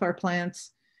messing with our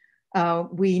plants.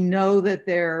 We know that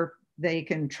they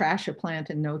can trash a plant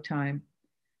in no time.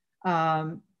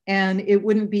 And it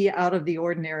wouldn't be out of the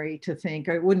ordinary to think,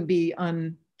 or it wouldn't be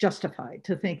unjustified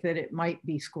to think that it might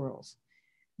be squirrels.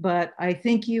 But I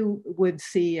think you would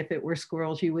see, if it were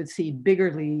squirrels, you would see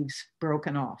bigger leaves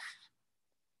broken off.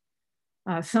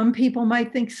 Some people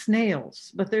might think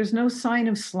snails, but there's no sign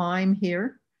of slime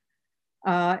here.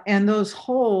 And those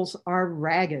holes are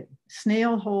ragged.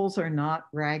 Snail holes are not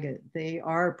ragged. They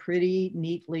are pretty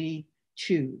neatly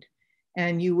chewed,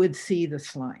 and you would see the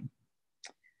slime.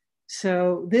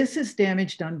 So this is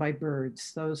damage done by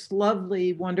birds, those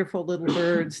lovely, wonderful little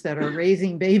birds that are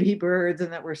raising baby birds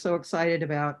and that we're so excited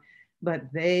about, but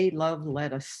they love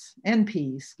lettuce and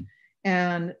peas,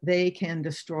 and they can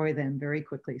destroy them very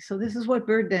quickly. So this is what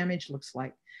bird damage looks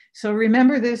like. So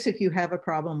remember this if you have a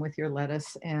problem with your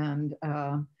lettuce, and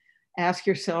ask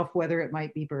yourself whether it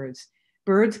might be birds.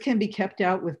 Birds can be kept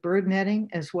out with bird netting,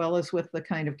 as well as with the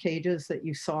kind of cages that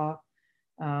you saw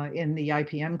in the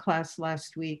IPM class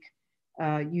last week.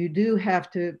 You do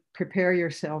have to prepare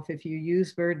yourself if you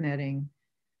use bird netting.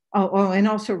 And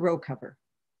also row cover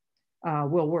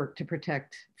will work to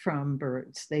protect from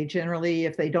birds. They generally,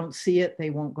 if they don't see it,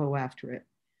 they won't go after it,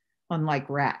 unlike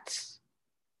rats.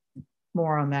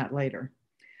 More on that later.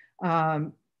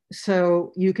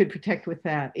 So you could protect with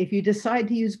that. If you decide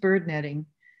to use bird netting,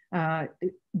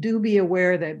 do be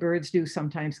aware that birds do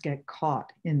sometimes get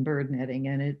caught in bird netting,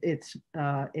 and it's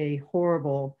a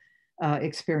horrible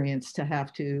experience to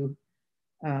have to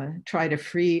try to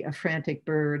free a frantic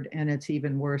bird, and it's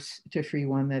even worse to free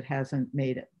one that hasn't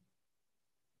made it.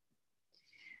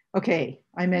 Okay,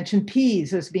 I mentioned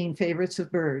peas as being favorites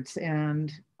of birds,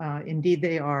 and indeed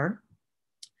they are.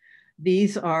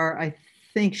 These are, I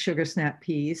think, sugar snap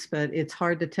peas, but it's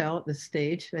hard to tell at this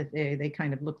stage. But they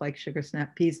kind of look like sugar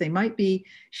snap peas. They might be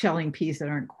shelling peas that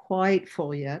aren't quite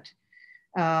full yet.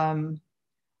 But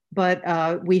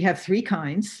we have three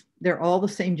kinds. They're all the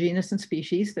same genus and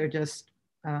species. They're just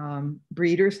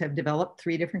breeders have developed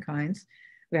three different kinds.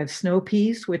 We have snow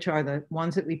peas, which are the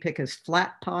ones that we pick as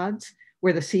flat pods,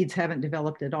 where the seeds haven't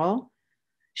developed at all.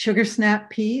 Sugar snap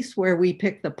peas, where we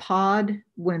pick the pod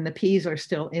when the peas are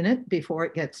still in it before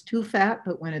it gets too fat,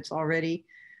 but when it's already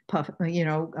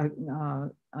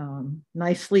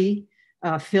nicely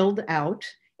filled out,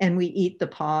 and we eat the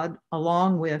pod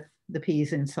along with the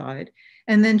peas inside.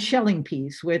 And then shelling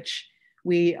peas, which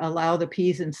we allow the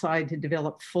peas inside to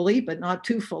develop fully, but not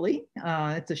too fully.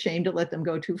 It's a shame to let them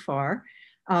go too far.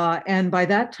 And by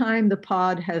that time, the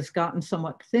pod has gotten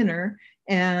somewhat thinner,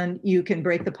 and you can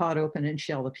break the pod open and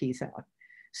shell the peas out.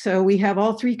 So we have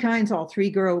all three kinds. All three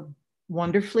grow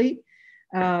wonderfully.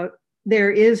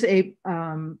 There is they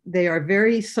are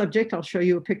very subject, I'll show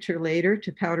you a picture later,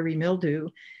 to powdery mildew.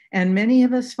 And many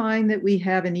of us find that we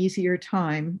have an easier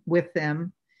time with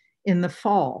them in the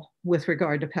fall with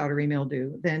regard to powdery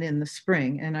mildew than in the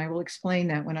spring. And I will explain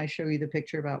that when I show you the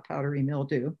picture about powdery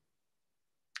mildew.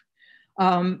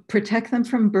 Protect them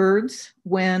from birds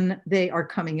when they are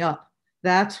coming up.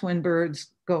 That's when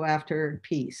birds go after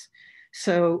peas.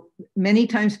 So many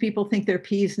times people think their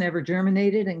peas never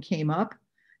germinated and came up.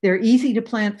 They're easy to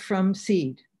plant from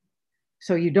seed.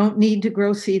 So you don't need to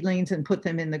grow seedlings and put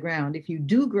them in the ground. If you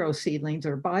do grow seedlings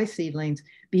or buy seedlings,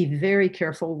 be very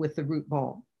careful with the root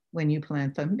ball when you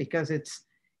plant them, because it's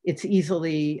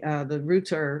easily, the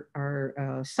roots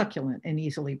are succulent and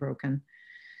easily broken.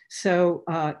 So,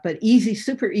 but easy,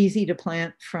 super easy to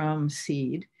plant from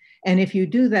seed. And if you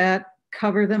do that,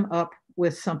 cover them up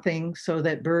with something so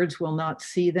that birds will not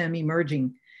see them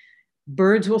emerging.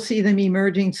 Birds will see them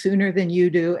emerging sooner than you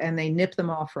do, and they nip them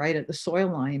off right at the soil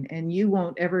line, and you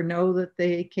won't ever know that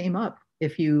they came up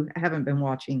if you haven't been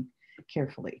watching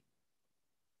carefully.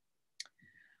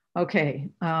 Okay,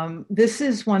 this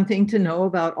is one thing to know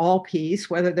about all peas,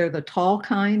 whether they're the tall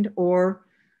kind or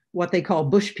what they call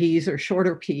bush peas or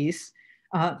shorter peas.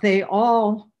 They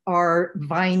all are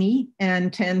viney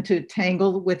and tend to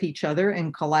tangle with each other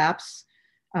and collapse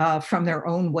from their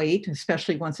own weight,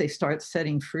 especially once they start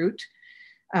setting fruit.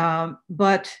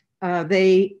 But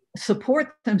they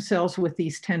support themselves with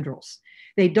these tendrils.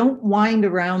 They don't wind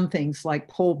around things like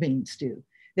pole beans do.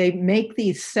 They make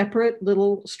these separate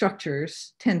little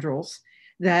structures, tendrils,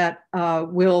 that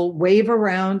will wave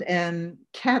around and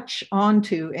catch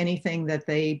onto anything that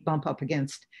they bump up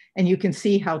against. And you can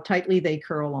see how tightly they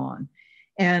curl on.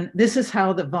 And this is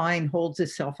how the vine holds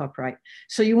itself upright.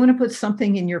 So you want to put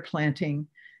something in your planting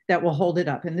that will hold it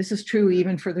up. And this is true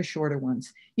even for the shorter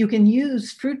ones. You can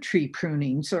use fruit tree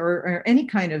prunings or any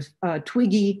kind of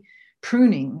twiggy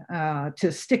pruning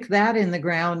to stick that in the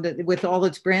ground with all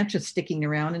its branches sticking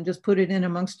around and just put it in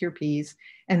amongst your peas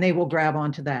and they will grab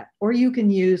onto that. Or you can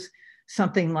use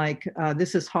something like,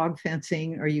 this is hog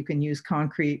fencing, or you can use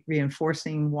concrete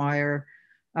reinforcing wire,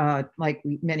 like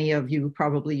many of you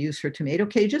probably use for tomato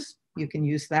cages. You can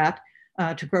use that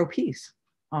to grow peas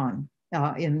on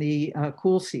in the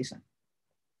cool season.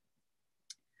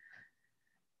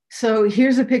 So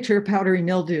here's a picture of powdery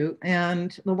mildew,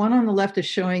 and the one on the left is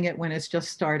showing it when it's just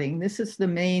starting. This is the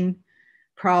main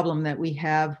problem that we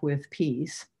have with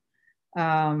peas.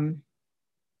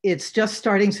 It's just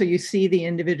starting, so you see the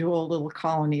individual little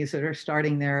colonies that are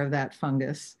starting there of that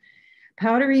fungus.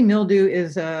 Powdery mildew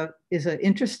is an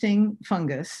interesting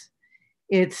fungus.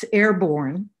 It's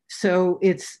airborne, so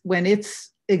it's when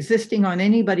it's existing on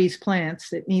anybody's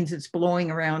plants, it means it's blowing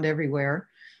around everywhere.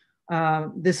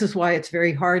 This is why it's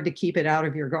very hard to keep it out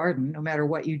of your garden, no matter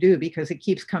what you do, because it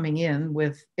keeps coming in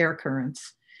with air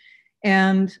currents.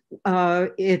 And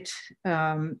it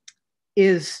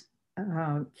is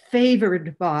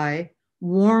favored by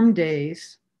warm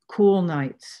days, cool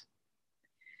nights.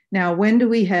 Now, when do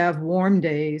we have warm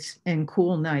days and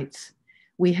cool nights?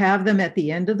 We have them at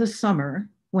the end of the summer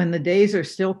when the days are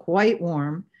still quite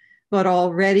warm, but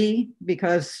already,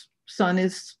 because sun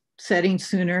is setting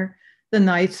sooner, the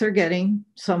nights are getting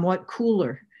somewhat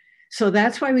cooler. So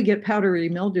that's why we get powdery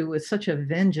mildew with such a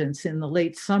vengeance in the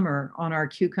late summer on our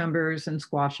cucumbers and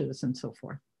squashes and so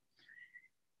forth.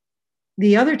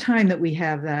 The other time that we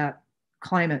have that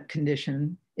climate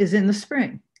condition is in the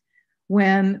spring,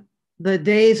 when the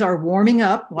days are warming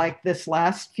up, like this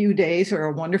last few days are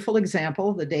a wonderful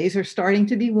example. The days are starting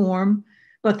to be warm,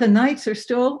 but the nights are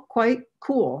still quite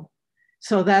cool.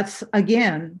 So that's,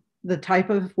 again, the type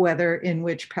of weather in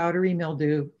which powdery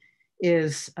mildew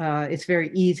is, it's very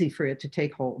easy for it to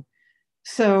take hold.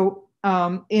 So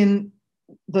in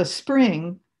the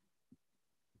spring,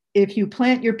 if you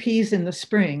plant your peas in the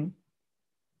spring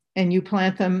and you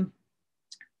plant them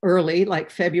early, like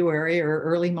February or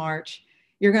early March,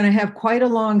 you're going to have quite a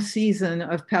long season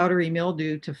of powdery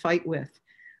mildew to fight with.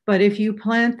 But if you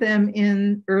plant them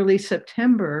in early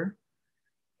September,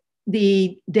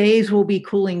 the days will be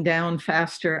cooling down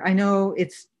faster. I know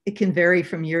it can vary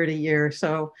from year to year,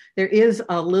 so there is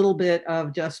a little bit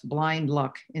of just blind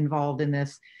luck involved in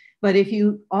this. But if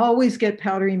you always get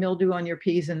powdery mildew on your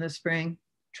peas in the spring,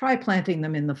 try planting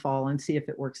them in the fall and see if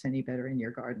it works any better in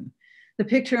your garden. The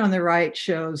picture on the right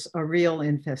shows a real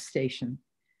infestation.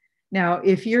 Now,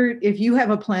 if you have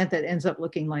a plant that ends up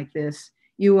looking like this,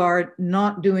 you are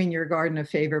not doing your garden a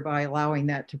favor by allowing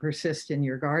that to persist in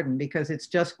your garden, because it's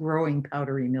just growing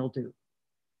powdery mildew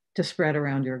to spread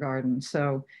around your garden.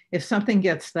 So if something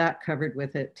gets that covered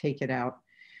with it, take it out.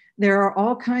 There are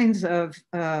all kinds of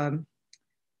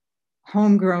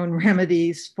homegrown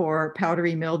remedies for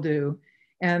powdery mildew.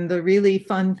 And the really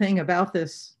fun thing about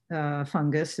this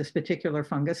fungus, this particular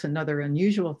fungus, another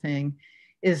unusual thing,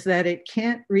 is that it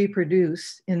can't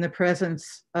reproduce in the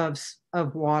presence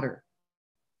of water.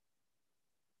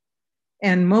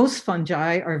 And most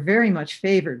fungi are very much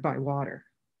favored by water,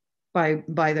 by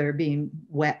there being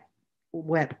wet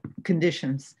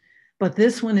conditions. But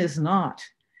this one is not.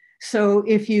 So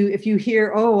if you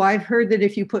hear, oh, I've heard that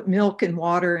if you put milk and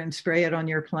water and spray it on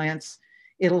your plants,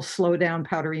 it'll slow down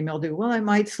powdery mildew. Well, it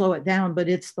might slow it down, but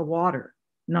it's the water,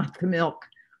 not the milk,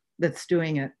 that's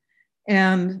doing it.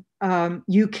 And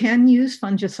you can use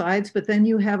fungicides, but then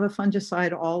you have a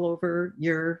fungicide all over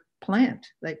your plant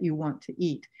that you want to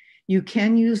eat. You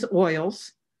can use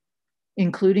oils,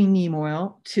 including neem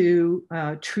oil, to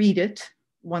treat it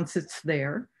once it's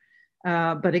there.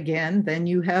 But again, then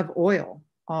you have oil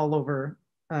all over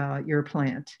your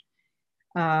plant.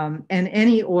 And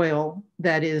any oil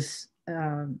that is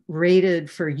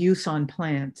rated for use on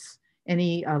plants,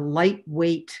 any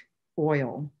lightweight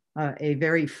oil, a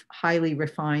very highly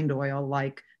refined oil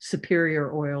like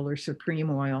Superior oil or Supreme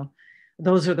oil,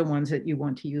 those are the ones that you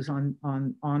want to use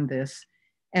on this.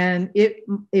 And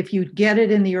if you get it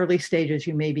in the early stages,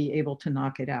 you may be able to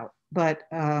knock it out. But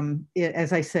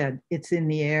as I said, it's in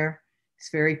the air.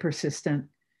 It's very persistent.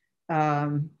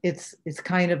 It's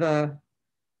kind of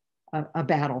a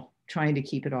battle trying to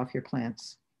keep it off your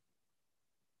plants.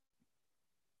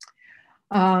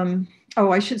 Oh,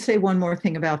 I should say one more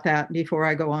thing about that before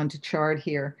I go on to chard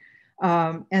here.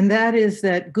 And that is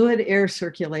that good air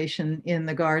circulation in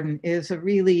the garden is a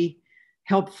really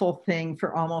helpful thing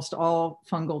for almost all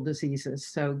fungal diseases.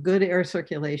 So good air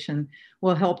circulation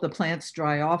will help the plants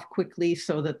dry off quickly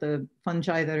so that the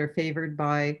fungi that are favored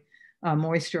by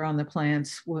moisture on the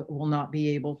plants will not be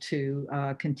able to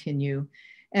continue.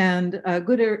 And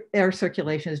good air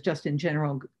circulation is just in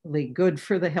generally good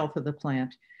for the health of the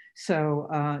plant.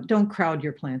 So don't crowd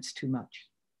your plants too much.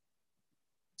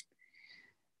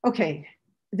 Okay,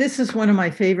 this is one of my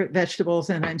favorite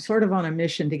vegetables, and I'm sort of on a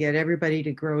mission to get everybody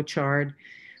to grow chard.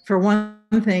 For one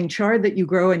thing, chard that you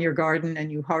grow in your garden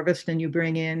and you harvest and you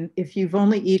bring in, if you've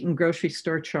only eaten grocery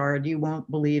store chard, you won't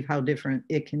believe how different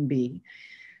it can be.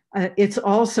 It's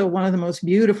also one of the most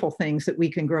beautiful things that we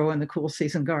can grow in the cool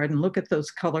season garden. Look at those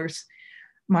colors.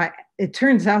 It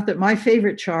turns out that my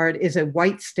favorite chard is a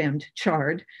white stemmed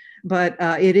chard, but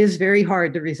it is very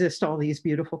hard to resist all these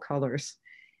beautiful colors.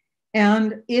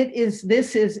 And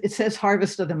it says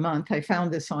harvest of the month. I found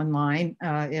this online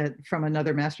from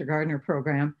another Master Gardener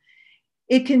program.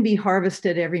 It can be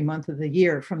harvested every month of the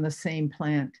year from the same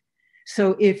plant.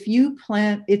 So if you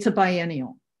plant, it's a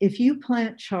biennial. If you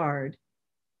plant chard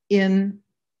in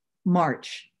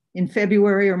March, in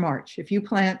February or March, if you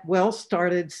plant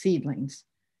well-started seedlings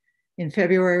in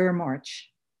February or March,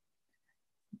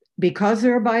 because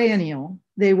they're a biennial,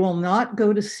 they will not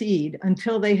go to seed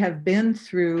until they have been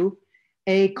through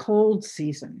a cold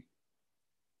season.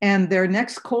 And their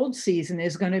next cold season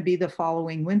is going to be the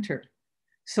following winter.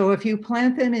 So if you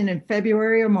plant them in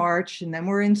February or March, and then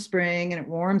we're in spring and it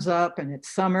warms up and it's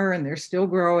summer and they're still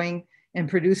growing and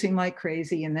producing like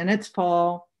crazy, and then it's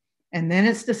fall, and then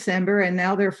it's December, and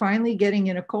now they're finally getting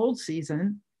in a cold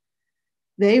season,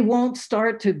 they won't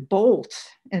start to bolt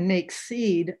and make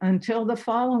seed until the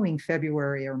following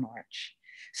February or March.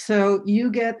 So you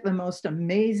get the most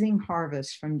amazing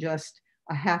harvest from just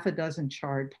a half a dozen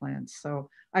chard plants. So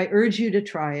I urge you to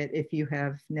try it if you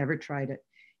have never tried it.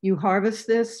 You harvest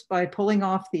this by pulling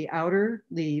off the outer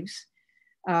leaves.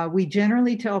 We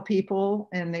generally tell people,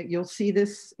 and you'll see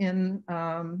this in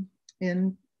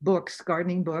books,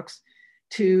 gardening books,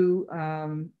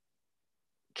 to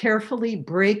carefully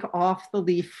break off the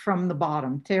leaf from the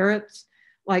bottom. Tear it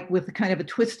like with kind of a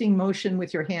twisting motion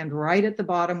with your hand right at the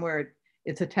bottom where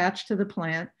it's attached to the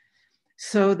plant,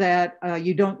 so that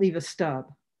you don't leave a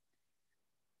stub.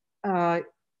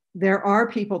 There are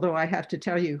people, though, I have to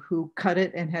tell you, who cut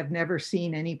it and have never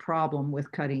seen any problem with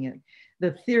cutting it.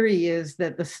 The theory is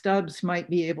that the stubs might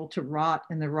be able to rot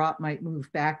and the rot might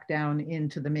move back down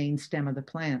into the main stem of the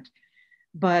plant.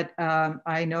 But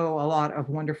I know a lot of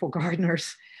wonderful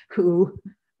gardeners who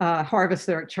harvest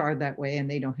their chard that way and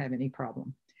they don't have any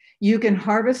problem. You can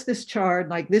harvest this chard,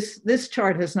 like this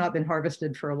chard has not been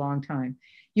harvested for a long time.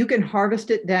 You can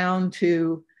harvest it down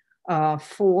to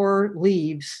 4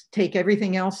 leaves, take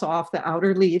everything else off, the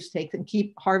outer leaves,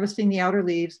 keep harvesting the outer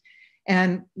leaves,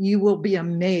 and you will be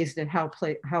amazed at how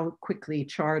quickly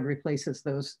chard replaces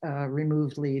those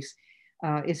removed leaves.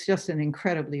 It's just an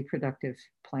incredibly productive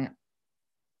plant.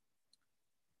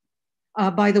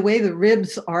 By the way, the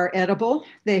ribs are edible.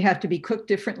 They have to be cooked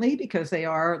differently because they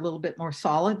are a little bit more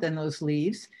solid than those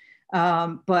leaves.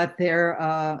 But they're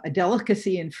a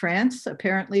delicacy in France,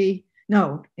 apparently.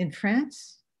 No, in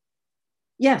France?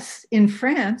 Yes, in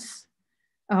France,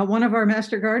 one of our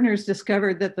master gardeners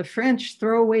discovered that the French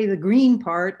throw away the green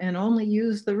part and only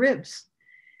use the ribs.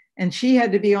 And she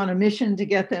had to be on a mission to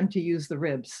get them to use the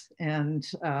ribs and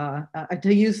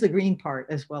to use the green part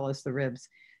as well as the ribs.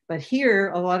 But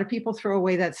here, a lot of people throw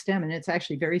away that stem and it's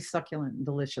actually very succulent and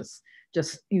delicious.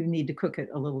 Just you need to cook it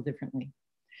a little differently.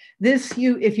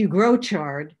 If you grow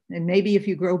chard, and maybe if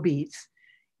you grow beets,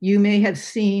 you may have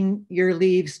seen your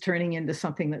leaves turning into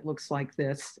something that looks like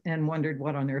this and wondered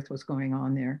what on earth was going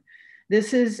on there.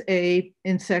 This is an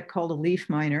insect called a leaf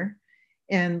miner.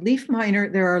 And leaf miner,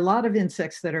 there are a lot of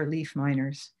insects that are leaf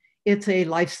miners. It's a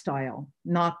lifestyle,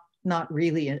 not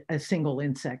really a single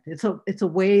insect. It's a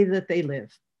way that they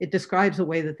live. It describes a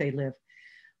way that they live.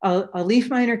 A leaf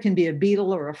miner can be a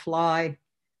beetle or a fly,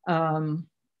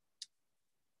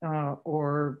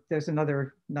 or there's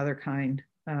another kind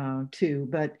too.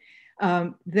 But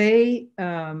they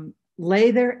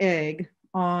lay their egg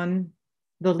on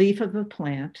the leaf of the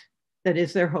plant that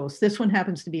is their host. This one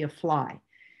happens to be a fly.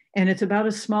 And it's about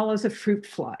as small as a fruit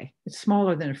fly. It's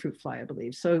smaller than a fruit fly, I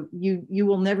believe. So you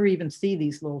will never even see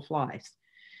these little flies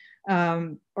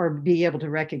or be able to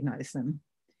recognize them.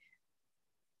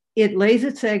 It lays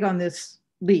its egg on this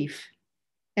leaf.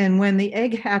 And when the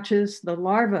egg hatches, the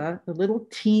larva, the little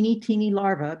teeny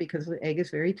larva, because the egg is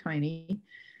very tiny,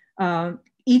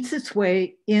 eats its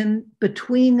way in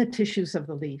between the tissues of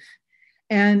the leaf.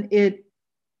 and it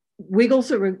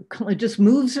wiggles or just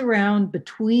moves around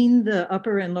between the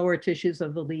upper and lower tissues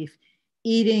of the leaf,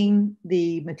 eating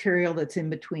the material that's in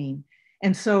between.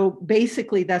 And so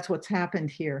basically that's what's happened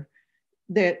here.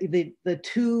 The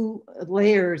two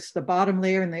layers, the bottom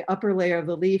layer and the upper layer of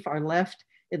the leaf are left.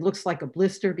 It looks like a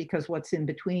blister because what's in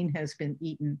between has been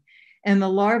eaten. And the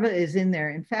larva is in there.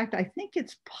 In fact, I think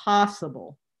it's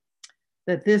possible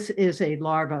that this is a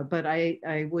larva, but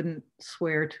I wouldn't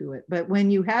swear to it. But when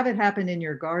you have it happen in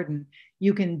your garden,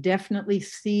 you can definitely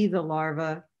see the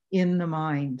larva in the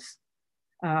mines,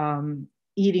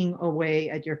 eating away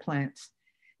at your plants.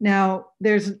 Now,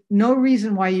 there's no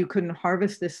reason why you couldn't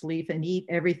harvest this leaf and eat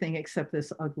everything except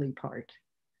this ugly part.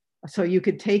 So you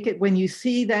could take it when you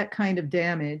see that kind of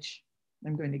damage.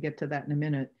 I'm going to get to that in a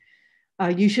minute.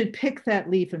 You should pick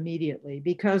that leaf immediately,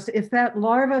 because if that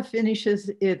larva finishes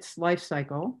its life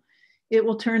cycle, it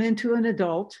will turn into an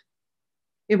adult,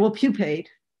 it will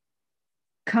pupate,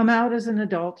 come out as an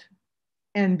adult,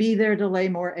 and be there to lay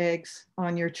more eggs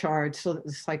on your chard so that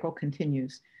the cycle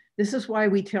continues. This is why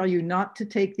we tell you not to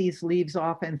take these leaves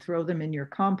off and throw them in your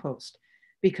compost,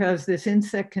 because this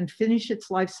insect can finish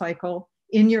its life cycle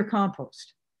in your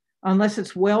compost, unless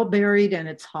it's well buried and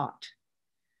it's hot.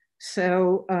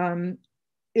 So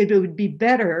it would be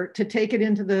better to take it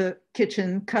into the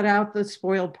kitchen, cut out the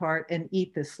spoiled part and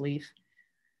eat this leaf,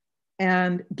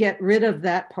 and get rid of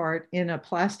that part in a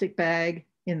plastic bag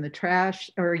in the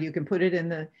trash, or you can put it in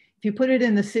the, if you put it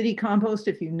in the city compost,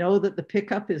 if you know that the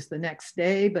pickup is the next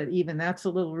day, but even that's a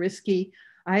little risky.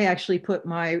 I actually put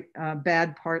my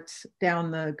bad parts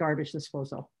down the garbage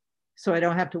disposal, so I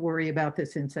don't have to worry about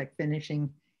this insect finishing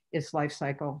its life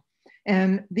cycle.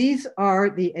 And these are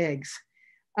the eggs.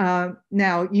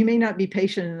 Now, you may not be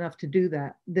patient enough to do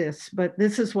this, but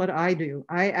this is what I do.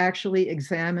 I actually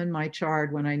examine my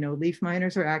chard when I know leaf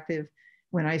miners are active.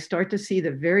 When I start to see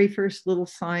the very first little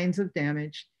signs of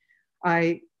damage,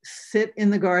 I sit in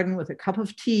the garden with a cup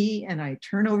of tea and I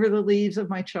turn over the leaves of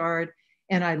my chard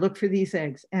and I look for these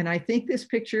eggs. And I think this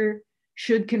picture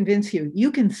should convince you. You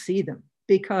can see them,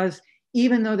 because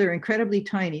even though they're incredibly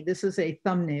tiny, this is a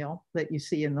thumbnail that you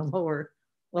see in the lower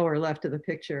left of the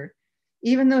picture.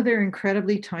 Even though they're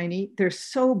incredibly tiny, they're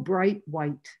so bright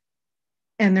white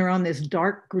and they're on this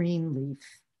dark green leaf.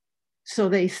 So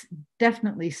they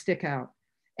definitely stick out.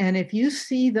 And if you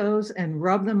see those and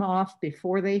rub them off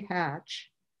before they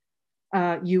hatch,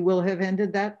 you will have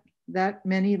ended that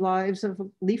many lives of a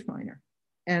leaf miner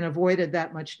and avoided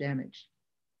that much damage.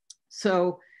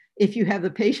 So if you have the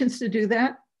patience to do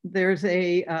that, there's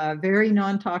a very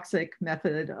non-toxic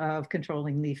method of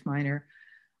controlling leaf miner.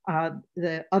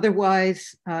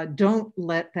 Otherwise, don't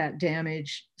let that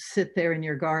damage sit there in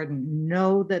your garden.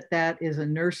 Know that that is a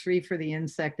nursery for the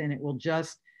insect, and it will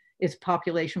just, its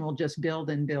population will just build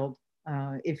and build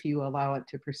if you allow it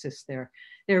to persist there.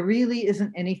 There really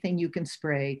isn't anything you can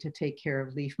spray to take care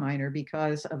of leaf miner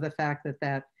because of the fact that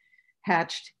that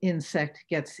hatched insect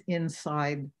gets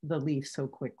inside the leaf so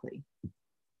quickly.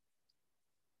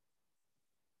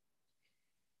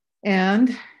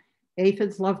 And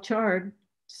aphids love chard.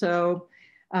 So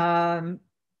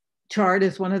chard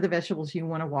is one of the vegetables you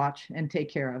want to watch and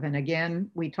take care of. And again,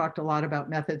 we talked a lot about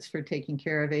methods for taking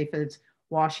care of aphids,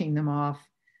 washing them off.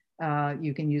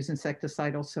 You can use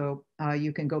insecticidal soap.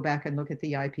 You can go back and look at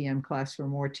the IPM class for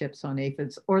more tips on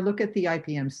aphids, or look at the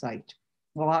IPM site.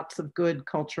 Lots of good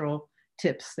cultural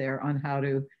tips there on how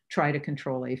to try to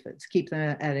control aphids. Keep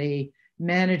them at a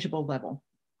manageable level.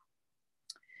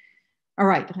 All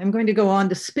right, I'm going to go on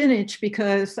to spinach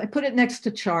because I put it next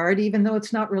to chard, even though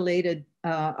it's not related.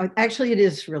 Actually, it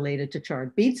is related to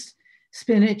chard. Beets,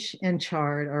 spinach, and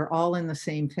chard are all in the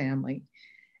same family.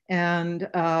 And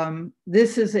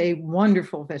this is a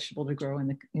wonderful vegetable to grow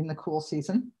in the cool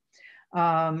season.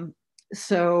 It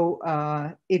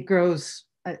grows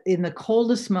in the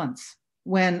coldest months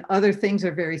when other things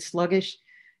are very sluggish.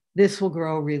 This will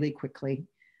grow really quickly.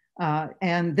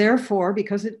 And therefore,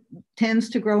 because it tends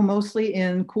to grow mostly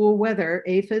in cool weather,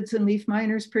 aphids and leaf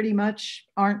miners pretty much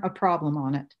aren't a problem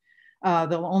on it.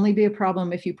 They'll only be a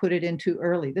problem if you put it in too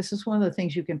early. This is one of the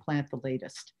things you can plant the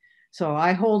latest. So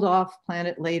I hold off, plant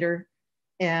it later,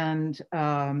 and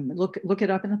look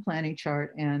it up in the planting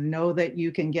chart and know that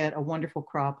you can get a wonderful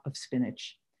crop of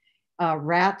spinach.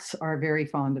 Rats are very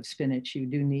fond of spinach. You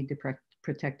do need to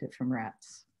protect it from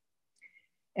rats.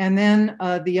 And then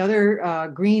the other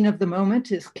green of the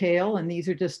moment is kale, and these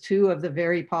are just two of the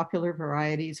very popular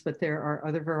varieties, but there are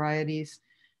other varieties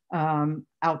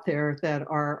out there that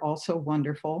are also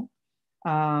wonderful.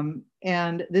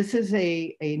 And this is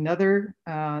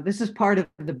this is part of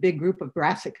the big group of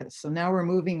brassicas. So now we're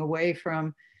moving away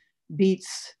from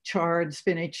beets, chard,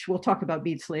 spinach. We'll talk about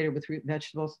beets later with root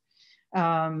vegetables.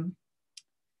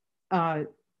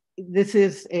 This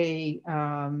is in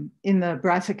the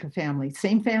brassica family,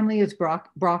 same family as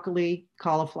broccoli,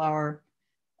 cauliflower,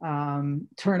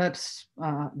 turnips.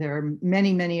 There are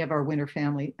many of our winter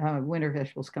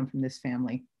vegetables come from this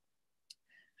family.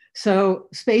 So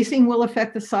spacing will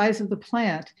affect the size of the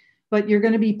plant, but you're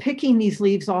going to be picking these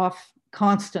leaves off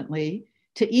constantly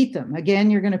to eat them.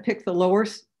 Again, you're going to pick the lower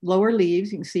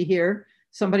leaves. You can see here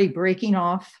somebody breaking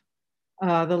off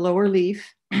the lower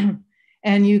leaf.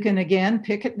 And you can, again,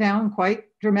 pick it down quite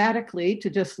dramatically to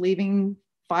just leaving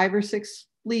 5 or 6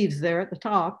 leaves there at the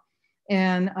top,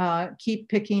 and keep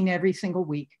picking every single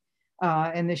week.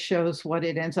 And this shows what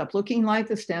it ends up looking like.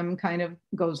 The stem kind of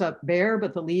goes up bare,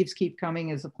 but the leaves keep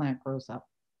coming as the plant grows up.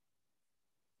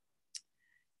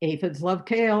 Aphids love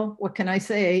kale. What can I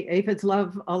say? Aphids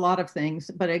love a lot of things,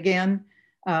 but again,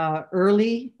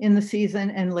 early in the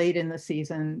season and late in the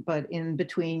season, but in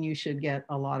between, you should get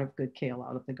a lot of good kale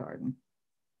out of the garden.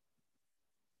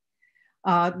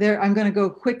 I'm going to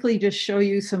go quickly just show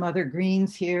you some other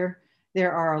greens here.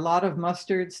 There are a lot of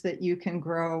mustards that you can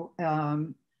grow.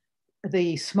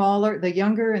 The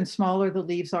younger and smaller the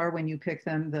leaves are when you pick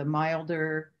them, the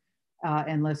milder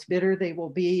and less bitter they will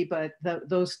be. But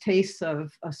those tastes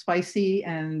of spicy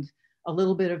and a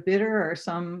little bit of bitter are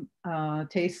some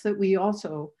tastes that we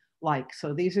also like.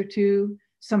 So these are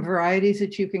some varieties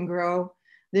that you can grow.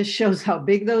 This shows how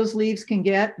big those leaves can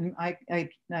get. And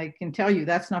I can tell you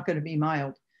that's not going to be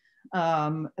mild,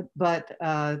 but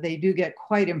they do get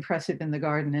quite impressive in the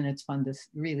garden, and it's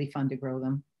really fun to grow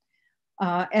them.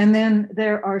 And then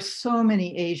there are so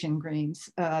many Asian greens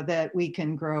that we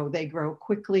can grow. They grow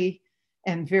quickly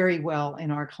and very well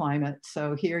in our climate.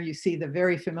 So here you see the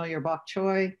very familiar bok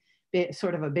choy,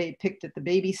 sort of picked at the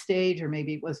baby stage, or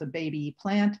maybe it was a baby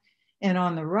plant. And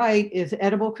on the right is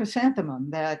edible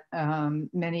chrysanthemum that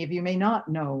many of you may not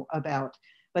know about,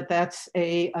 but that's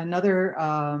another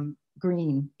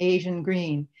green, Asian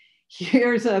green.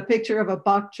 Here's a picture of a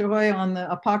bok choy on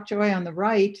the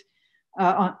right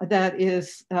that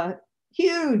is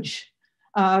huge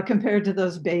compared to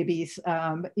those babies.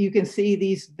 You can see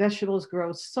these vegetables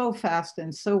grow so fast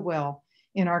and so well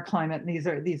in our climate.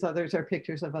 And these others are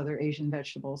pictures of other Asian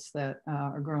vegetables that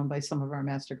are grown by some of our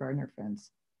master gardener friends.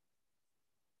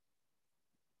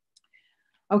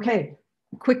 Okay,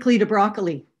 quickly to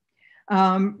broccoli.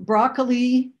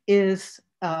 Broccoli is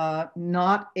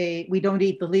we don't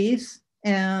eat the leaves,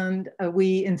 and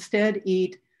we instead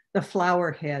eat the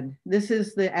flower head. This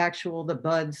is the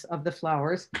buds of the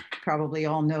flowers. Probably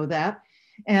all know that.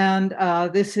 And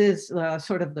this is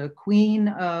sort of the queen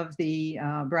of the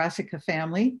brassica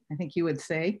family, I think you would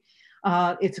say.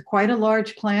 It's quite a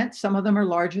large plant. Some of them are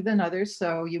larger than others.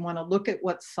 So you want to look at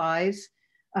what size.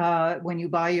 When you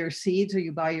buy your seeds or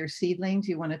you buy your seedlings,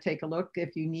 you want to take a look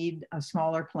if you need a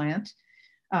smaller plant.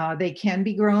 They can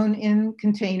be grown in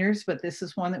containers, but this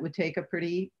is one that would take a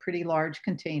pretty large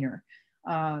container.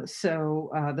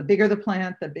 So the bigger the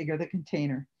plant, the bigger the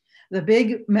container. The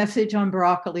big message on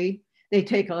broccoli, they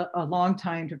take a long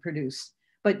time to produce,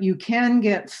 but you can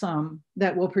get some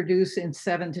that will produce in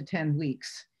 7 to 10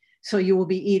 weeks. So you will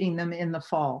be eating them in the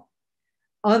fall.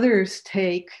 Others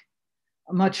take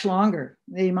much longer.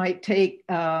 They might take,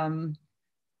 the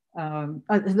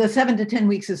 7 to 10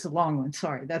 weeks is the long one.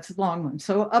 Sorry, that's the long one.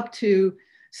 So up to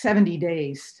 70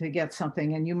 days to get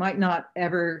something, and you might not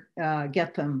ever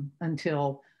get them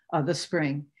until the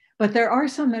spring. But there are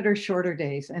some that are shorter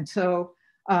days. And so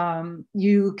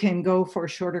you can go for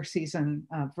shorter season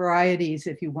varieties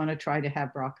if you want to try to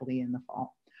have broccoli in the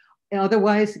fall.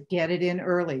 Otherwise, get it in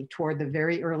early, toward the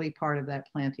very early part of that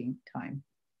planting time.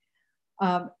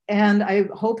 And I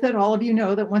hope that all of you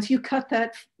know that once you cut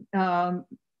that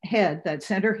head, that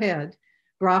center head,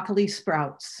 broccoli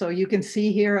sprouts. So you can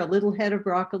see here a little head of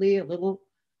broccoli, a little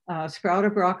sprout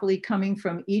of broccoli coming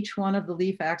from each one of the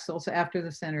leaf axils after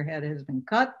the center head has been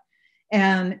cut.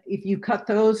 And if you cut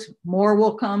those, more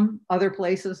will come other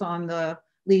places on the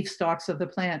leaf stalks of the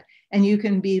plant. And you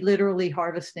can be literally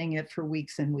harvesting it for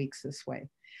weeks and weeks this way.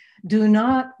 Do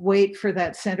not wait for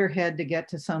that center head to get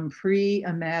to some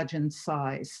pre-imagined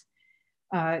size.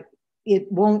 It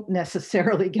won't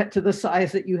necessarily get to the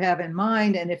size that you have in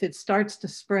mind. And if it starts to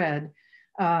spread,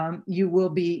 you will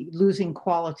be losing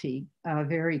quality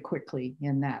very quickly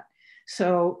in that.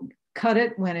 So cut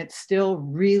it when it's still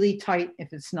really tight.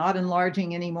 If it's not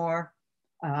enlarging anymore,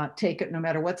 take it no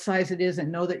matter what size it is,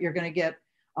 and know that you're going to get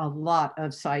a lot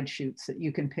of side shoots that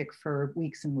you can pick for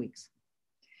weeks and weeks.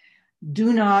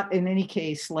 Do not, in any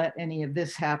case, let any of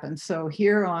this happen. So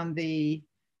here on the,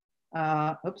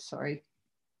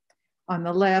 On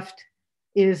the left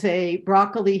is a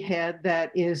broccoli head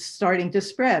that is starting to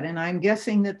spread. And I'm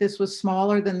guessing that this was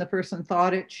smaller than the person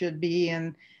thought it should be.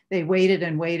 And they waited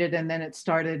and waited, and then it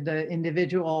started, the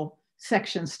individual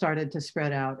sections started to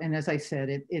spread out. And as I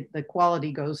said, the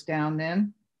quality goes down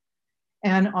then.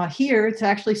 And here it's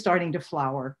actually starting to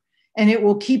flower. And it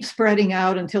will keep spreading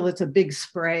out until it's a big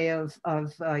spray of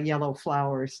yellow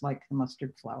flowers, like the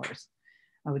mustard flowers,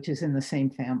 which is in the same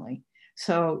family.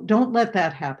 So don't let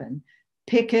that happen.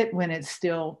 Pick it when it's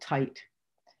still tight.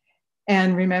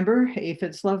 And remember,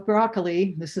 aphids love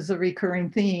broccoli. This is a recurring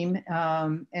theme.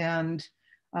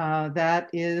 That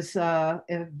is a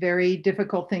very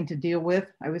difficult thing to deal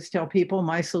with. I always tell people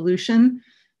my solution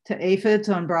to aphids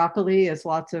on broccoli is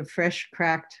lots of fresh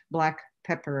cracked black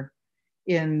pepper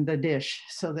in the dish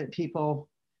so that people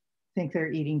think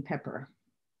they're eating pepper.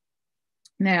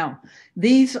 Now,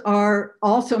 these are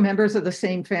also members of the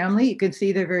same family. You can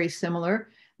see they're very similar.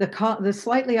 The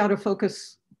slightly out of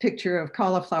focus picture of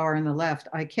cauliflower on the left,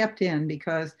 I kept in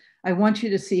because I want you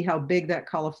to see how big that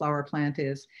cauliflower plant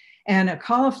is. And a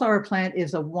cauliflower plant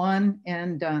is a one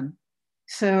and done.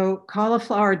 So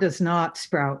cauliflower does not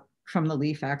sprout from the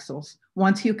leaf axils.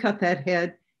 Once you cut that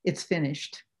head, it's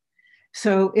finished.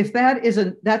 So if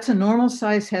that's a normal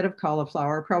size head of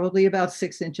cauliflower, probably about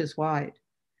 6 inches wide.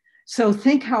 So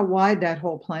think how wide that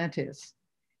whole plant is.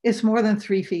 It's more than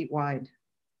 3 feet wide.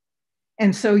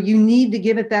 And so you need to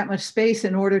give it that much space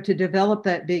in order to develop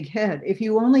that big head. If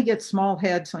you only get small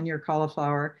heads on your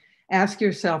cauliflower, ask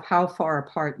yourself how far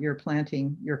apart you're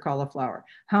planting your cauliflower.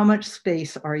 How much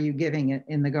space are you giving it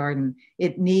in the garden?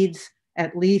 It needs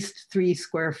at least 3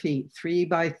 square feet,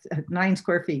 9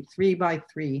 square feet, 3 by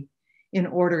 3 in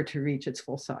order to reach its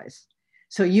full size.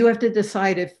 So you have to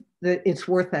decide if it's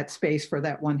worth that space for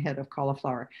that one head of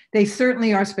cauliflower. They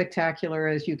certainly are spectacular,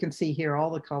 as you can see here, all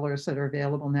the colors that are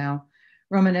available now.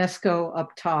 Romanesco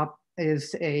up top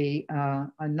is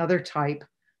another type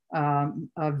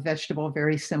of vegetable,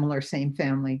 very similar, same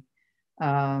family.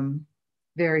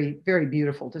 Very, very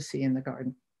beautiful to see in the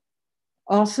garden.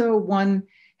 Also one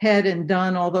head and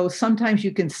done, although sometimes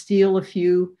you can steal a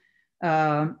few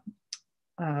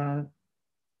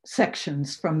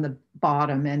sections from the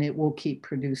bottom and it will keep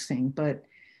producing, but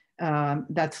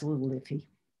that's a little iffy.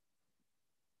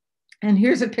 And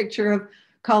here's a picture of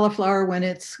cauliflower when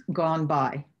it's gone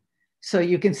by. So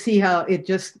you can see how it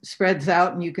just spreads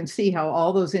out, and you can see how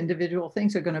all those individual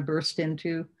things are going to burst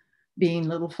into being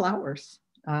little flowers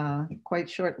quite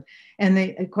shortly. And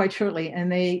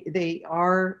they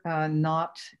are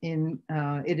not in,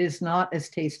 it is not as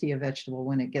tasty a vegetable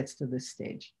when it gets to this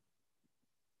stage.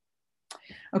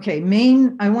 Okay,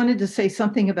 I wanted to say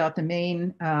something about the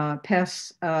main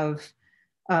pests of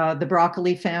the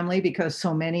broccoli family, because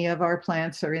so many of our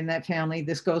plants are in that family.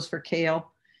 This goes for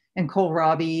kale and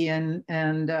kohlrabi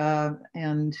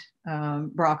and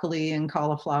broccoli and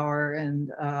cauliflower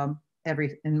and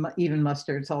even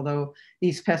mustards, although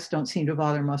these pests don't seem to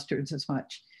bother mustards as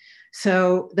much.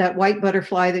 So that white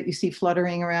butterfly that you see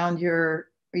fluttering around your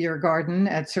garden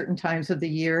at certain times of the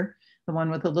year, the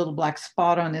one with a little black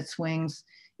spot on its wings,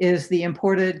 is the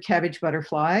imported cabbage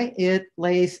butterfly. It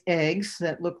lays eggs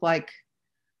that look like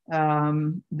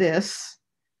this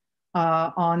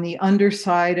on the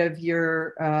underside of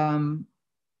your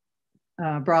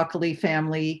broccoli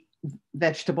family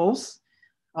vegetables,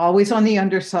 always on the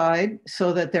underside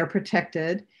so that they're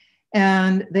protected.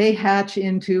 And they hatch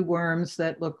into worms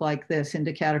that look like this,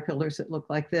 into caterpillars that look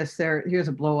like this. Here's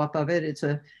a blow up of it. It's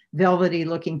a velvety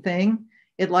looking thing.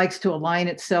 It likes to align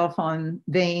itself on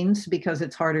veins because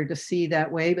it's harder to see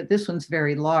that way, but this one's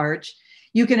very large.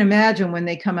 You can imagine when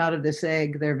they come out of this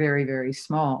egg, they're very, very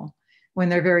small. When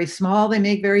they're very small, they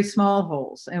make very small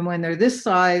holes. And when they're this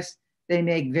size, they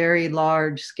make very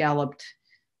large scalloped,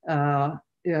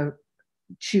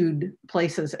 chewed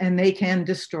places, and they can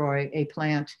destroy a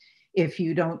plant if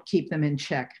you don't keep them in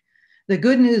check. The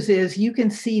good news is you can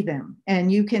see them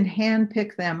and you can hand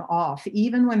pick them off,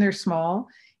 even when they're small.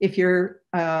 If you're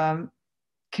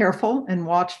careful and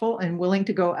watchful and willing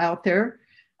to go out there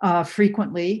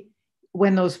frequently,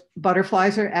 when those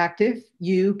butterflies are active,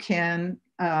 you can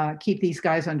keep these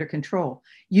guys under control.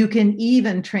 You can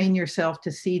even train yourself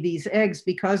to see these eggs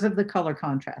because of the color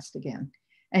contrast again,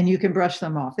 and you can brush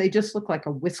them off. They just look like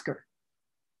a whisker,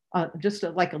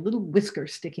 like a little whisker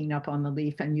sticking up on the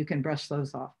leaf, and you can brush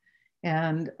those off.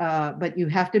 And but you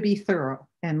have to be thorough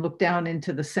and look down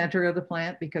into the center of the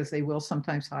plant because they will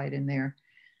sometimes hide in there.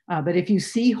 But if you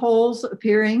see holes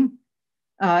appearing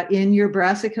in your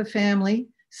brassica family,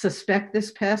 suspect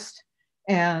this pest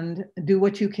and do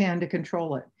what you can to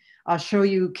control it. I'll show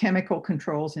you chemical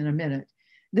controls in a minute.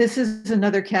 This is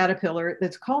another caterpillar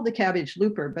that's called the cabbage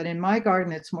looper, but in my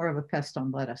garden, it's more of a pest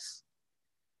on lettuce.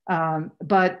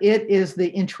 But it is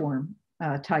the inchworm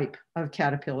type of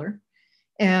caterpillar.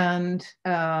 And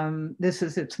this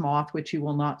is its moth, which you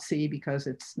will not see because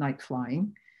it's night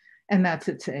flying. And that's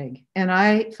its egg. And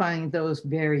I find those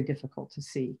very difficult to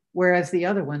see, whereas the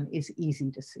other one is easy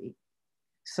to see.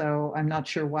 So I'm not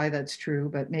sure why that's true,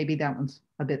 but maybe that one's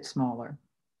a bit smaller.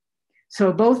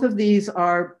 So both of these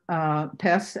are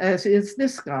pests, as is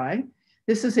this guy.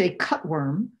 This is a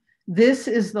cutworm. This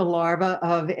is the larva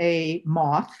of a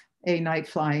moth, a night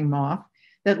flying moth,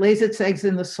 that lays its eggs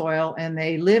in the soil, and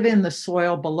they live in the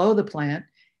soil below the plant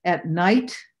at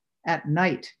night. At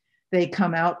night, they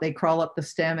come out, they crawl up the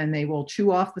stem, and they will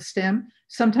chew off the stem.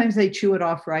 Sometimes they chew it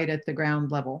off right at the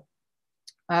ground level.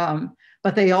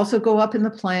 But they also go up in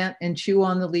the plant and chew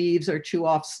on the leaves or chew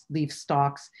off leaf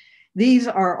stalks. These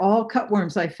are all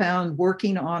cutworms I found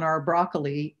working on our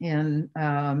broccoli in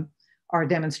our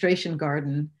demonstration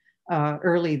garden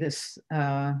early this,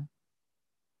 when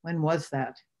was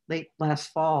that?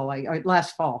 Last fall.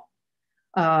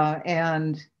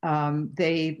 And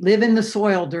they live in the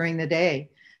soil during the day.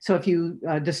 So if you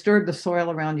disturb the soil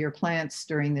around your plants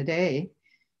during the day,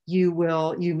 you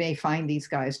may find these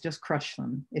guys. Just crush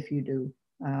them if you do.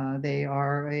 They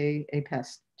are a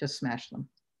pest. Just smash them.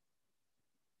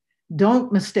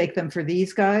 Don't mistake them for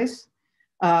these guys.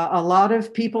 A lot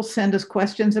of people send us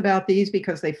questions about these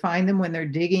because they find them when they're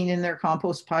digging in their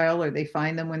compost pile, or they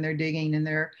find them when they're digging in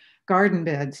their garden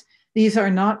beds. These are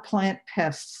not plant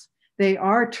pests. They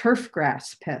are turf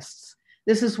grass pests.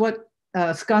 This is what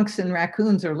skunks and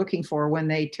raccoons are looking for when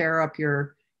they tear up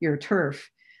your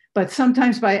turf. But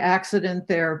sometimes by accident,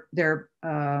 the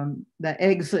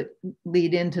eggs that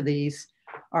lead into these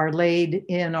are laid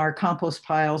in our compost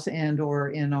piles and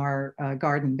or in our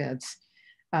garden beds.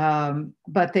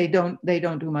 But they don't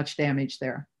do much damage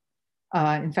there.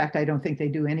 In fact, I don't think they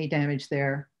do any damage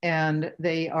there. And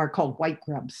they are called white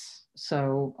grubs.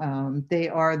 So they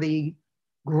are the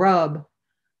grub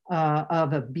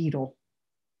of a beetle.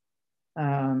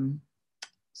 But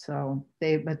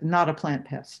not a plant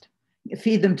pest.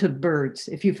 Feed them to birds.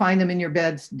 If you find them in your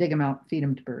beds, dig them out, feed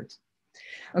them to birds.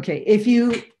 Okay, if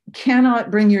you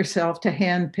cannot bring yourself to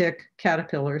hand pick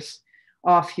caterpillars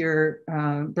off your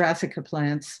brassica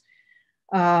plants,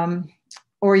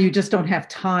 or you just don't have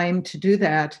time to do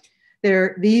that,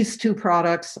 these two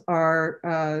products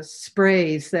are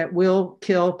sprays that will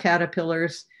kill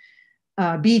caterpillars.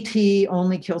 BT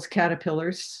only kills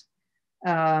caterpillars,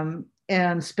 and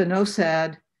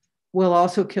spinosad will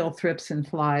also kill thrips and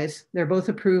flies. They're both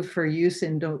approved for use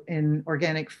in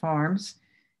organic farms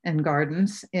and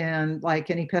gardens. And like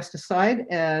any pesticide,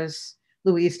 as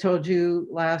Louise told you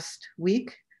last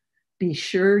week, be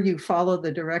sure you follow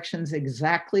the directions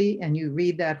exactly and you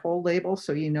read that whole label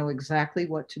so you know exactly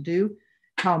what to do,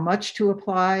 how much to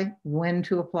apply, when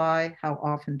to apply, how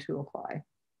often to apply.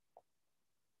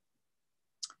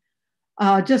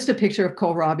 Just a picture of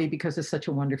kohlrabi because it's such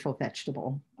a wonderful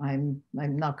vegetable. I'm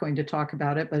not going to talk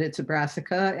about it, but it's a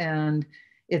brassica and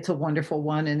it's a wonderful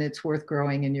one, and it's worth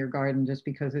growing in your garden just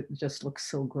because it just looks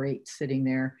so great sitting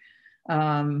there.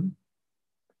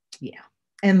 Yeah,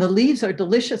 and the leaves are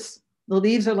delicious. The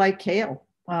leaves are like kale,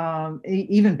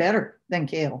 even better than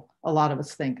kale, a lot of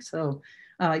us think. So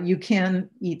you can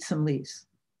eat some leaves.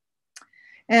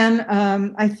 And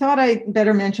I thought I'd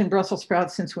better mention Brussels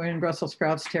sprouts since we're in Brussels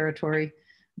sprouts territory,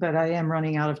 but I am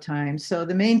running out of time. So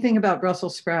the main thing about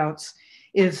Brussels sprouts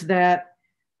is that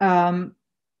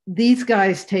these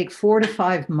guys take 4 to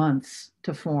 5 months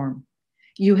to form.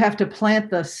 You have to plant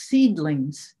the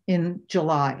seedlings in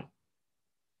July.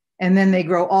 And then they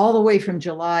grow all the way from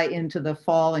July into the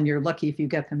fall, and you're lucky if you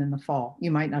get them in the fall.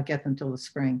 You might not get them till the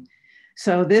spring.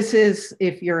 So this is,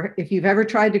 if you've ever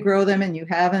tried to grow them and you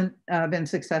haven't been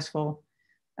successful,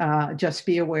 just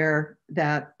be aware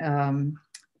that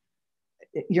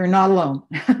you're not alone.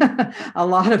 A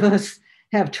lot of us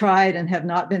have tried and have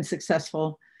not been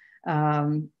successful.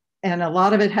 And a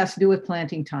lot of it has to do with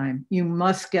planting time. You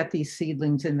must get these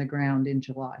seedlings in the ground in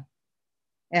July.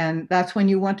 And that's when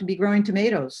you want to be growing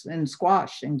tomatoes and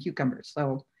squash and cucumbers.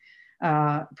 So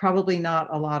probably not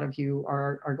a lot of you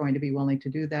are going to be willing to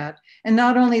do that. And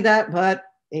not only that, but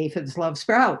aphids love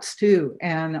sprouts too.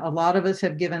 And a lot of us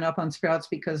have given up on sprouts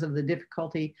because of the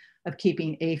difficulty of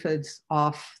keeping aphids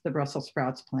off the Brussels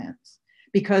sprouts plants,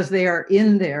 because they are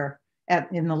in there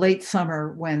in the late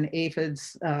summer when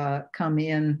aphids come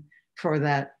in for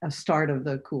that start of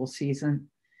the cool season.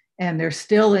 And they're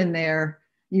still in there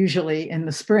usually in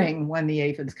the spring when the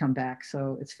aphids come back.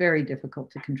 So it's very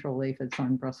difficult to control aphids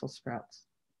on Brussels sprouts.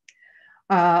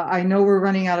 I know we're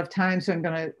running out of time, so I'm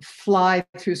going to fly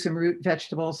through some root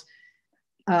vegetables.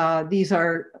 These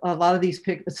are a lot of these,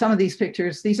 some of these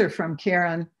pictures, these are from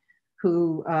Karen,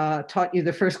 who taught you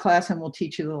the first class and will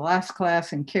teach you the last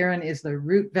class. And Karen is the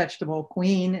root vegetable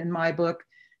queen in my book.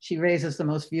 She raises the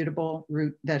most beautiful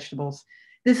root vegetables.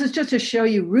 This is just to show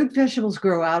you root vegetables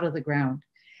grow out of the ground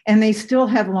and they still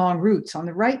have long roots. On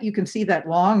the right, you can see that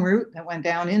long root that went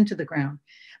down into the ground.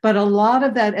 But a lot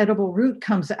of that edible root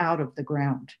comes out of the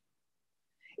ground.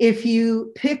 If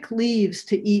you pick leaves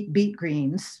to eat beet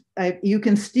greens, you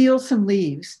can steal some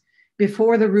leaves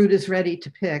before the root is ready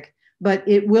to pick, but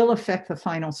it will affect the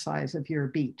final size of your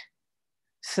beet.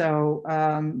 So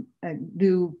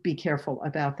do be careful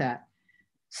about that.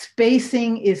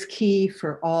 Spacing is key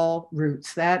for all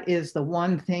roots. That is the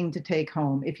one thing to take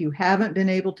home. If you haven't been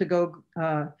able to go,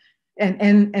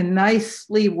 and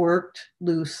nicely worked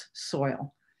loose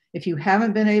soil. If you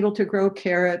haven't been able to grow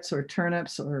carrots or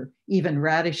turnips or even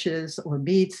radishes or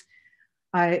beets,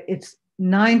 it's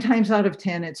 9 times out of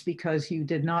 10, it's because you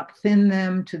did not thin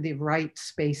them to the right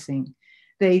spacing.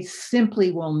 They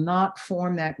simply will not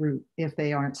form that root if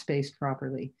they aren't spaced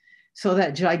properly. So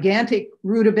that gigantic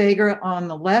rutabaga on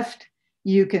the left,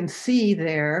 you can see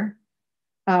there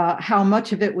how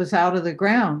much of it was out of the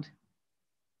ground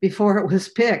before it was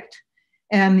picked.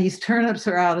 And these turnips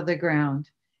are out of the ground.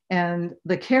 And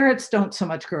the carrots don't so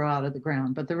much grow out of the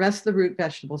ground, but the rest of the root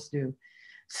vegetables do.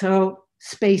 So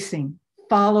spacing,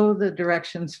 follow the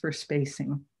directions for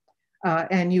spacing,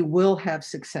 and you will have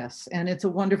success. And it's a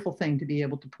wonderful thing to be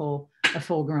able to pull a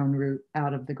full-grown root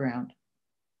out of the ground.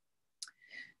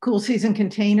 Cool season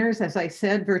containers, as I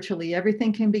said, virtually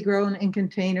everything can be grown in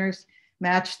containers.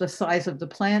 Match the size of the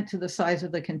plant to the size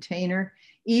of the container.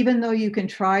 Even though you can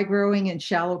try growing in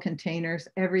shallow containers,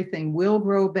 everything will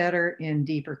grow better in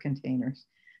deeper containers.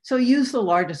 So use the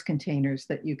largest containers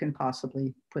that you can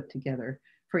possibly put together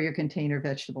for your container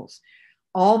vegetables.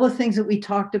 All the things that we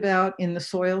talked about in the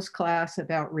soils class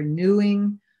about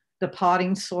renewing the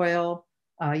potting soil.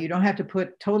 You don't have to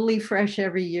put totally fresh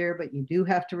every year, but you do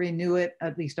have to renew it,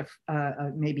 at least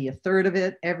maybe a third of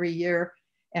it every year.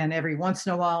 And every once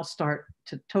in a while, start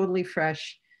to totally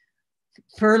fresh.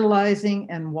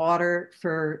 Fertilizing and water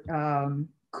for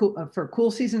cool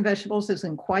season vegetables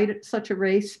isn't quite such a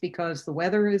race because the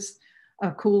weather is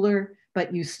cooler,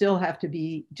 but you still have to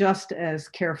be just as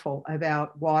careful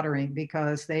about watering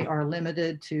because they are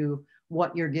limited to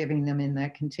what you're giving them in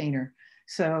that container.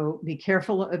 So be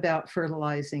careful about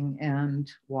fertilizing and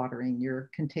watering your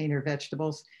container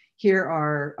vegetables. Here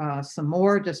are some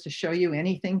more just to show you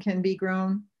anything can be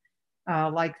grown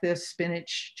like this: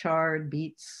 spinach, chard,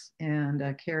 beets,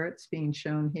 and carrots being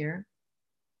shown here.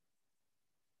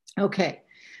 Okay,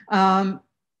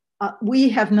 we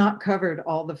have not covered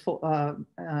all the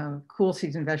cool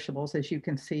season vegetables, as you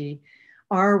can see.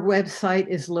 Our website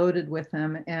is loaded with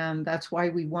them, and that's why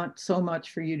we want so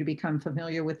much for you to become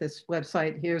familiar with this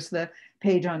website. Here's the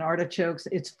page on artichokes.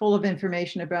 It's full of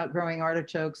information about growing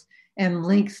artichokes and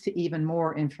links to even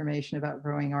more information about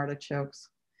growing artichokes.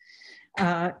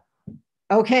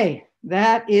 Okay,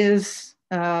 that is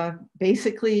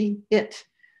basically it.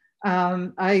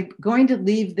 I'm going to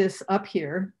leave this up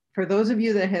here. For those of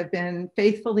you that have been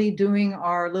faithfully doing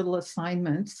our little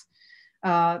assignments,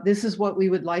 this is what we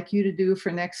would like you to do for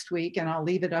next week, and I'll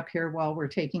leave it up here while we're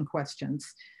taking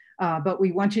questions. But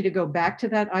we want you to go back to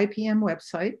that IPM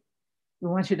website. We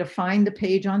want you to find the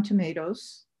page on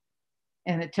tomatoes,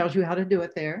 and it tells you how to do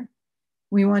it there.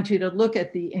 We want you to look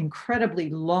at the incredibly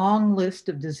long list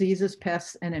of diseases,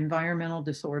 pests, and environmental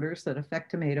disorders that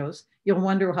affect tomatoes. You'll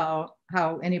wonder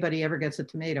how anybody ever gets a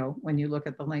tomato when you look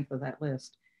at the length of that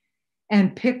list.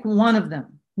 And pick one of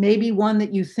them, maybe one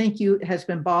that you think has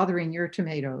been bothering your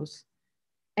tomatoes,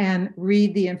 and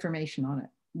read the information on it.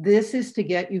 This is to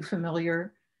get you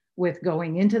familiar with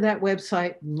going into that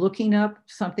website, looking up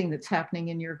something that's happening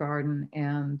in your garden,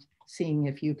 and seeing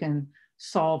if you can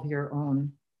solve your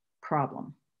own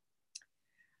problem.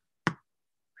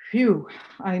 Phew,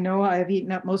 I know I've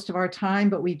eaten up most of our time,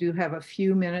 but we do have a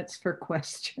few minutes for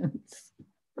questions.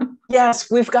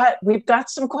 Yes, we've got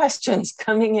some questions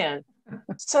coming in.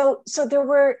 So there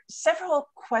were several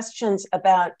questions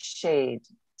about shade.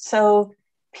 So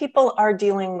people are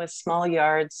dealing with small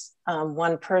yards.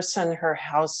 One person, her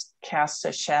house casts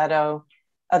a shadow.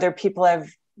 Other people have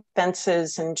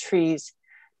fences and trees.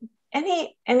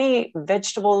 Any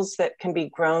vegetables that can be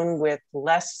grown with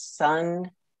less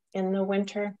sun in the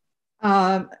winter?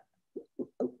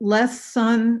 Less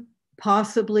sun,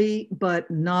 possibly,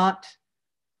 but not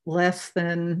less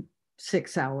than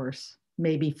 6 hours,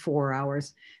 maybe 4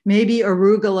 hours. Maybe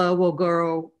arugula will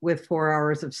grow with 4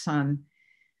 hours of sun.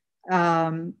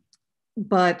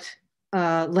 But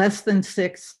less than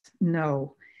 6,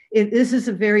 no. This is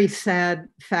a very sad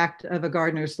fact of a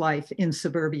gardener's life in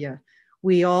suburbia.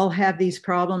 We all have these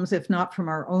problems, if not from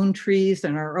our own trees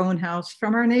and our own house,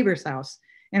 from our neighbor's house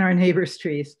and our neighbor's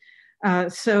trees.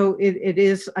 So it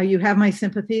is, you have my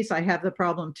sympathies. I have the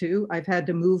problem too. I've had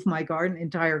to move my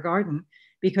entire garden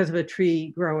because of a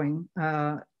tree growing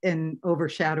and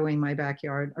overshadowing my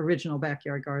original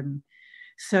backyard garden.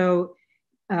 So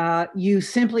you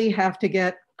simply have to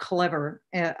get clever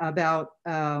about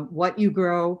what you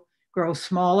grow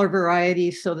smaller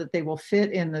varieties so that they will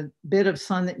fit in the bit of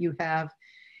sun that you have.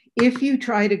 If you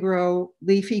try to grow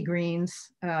leafy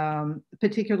greens,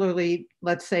 particularly,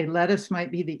 let's say lettuce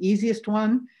might be the easiest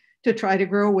one to try to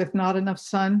grow with not enough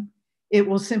sun, it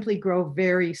will simply grow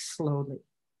very slowly.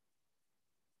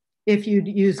 If you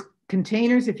use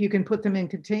containers, if you can put them in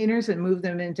containers and move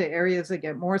them into areas that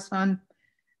get more sun,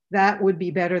 that would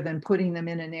be better than putting them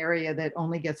in an area that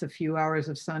only gets a few hours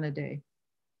of sun a day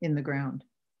in the ground.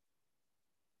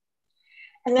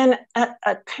 And then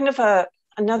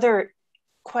another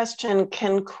question,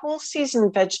 can cool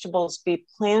season vegetables be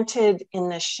planted in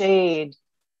the shade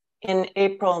in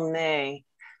April, May?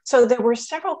 So there were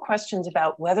several questions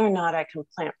about whether or not I can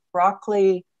plant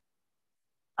broccoli.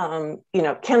 Can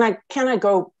I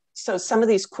go, so some of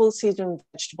these cool season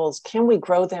vegetables, can we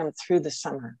grow them through the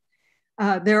summer?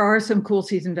 There are some cool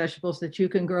season vegetables that you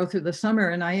can grow through the summer,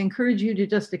 and I encourage you to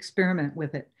just experiment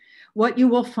with it. What you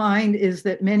will find is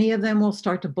that many of them will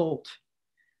start to bolt.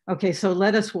 Okay, so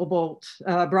lettuce will bolt,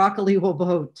 broccoli will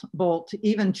bolt,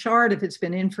 even chard, if it's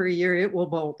been in for a year, it will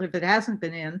bolt. If it hasn't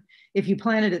been in, if you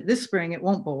planted it this spring, it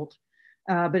won't bolt.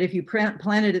 But if you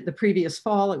planted it the previous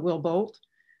fall, it will bolt.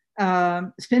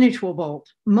 Spinach will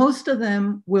bolt. Most of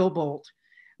them will bolt,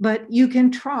 but you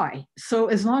can try. So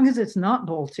as long as it's not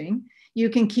bolting, you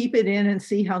can keep it in and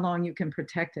see how long you can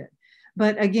protect it.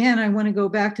 But again, I want to go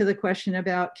back to the question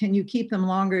about, can you keep them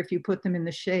longer if you put them in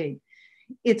the shade?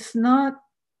 It's not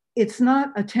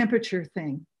a temperature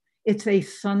thing. It's a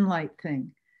sunlight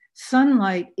thing.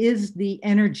 Sunlight is the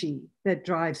energy that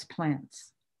drives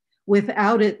plants.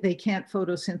 Without it, they can't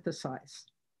photosynthesize.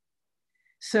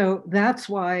 So that's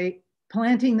why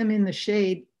planting them in the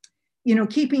shade,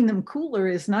 keeping them cooler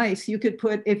is nice. You could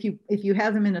put, if you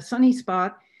have them in a sunny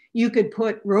spot, you could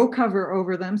put row cover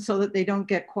over them so that they don't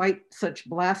get quite such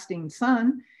blasting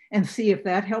sun, and see if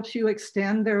that helps you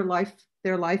extend their life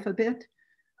a bit.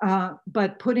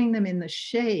 But putting them in the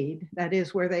shade, that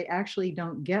is where they actually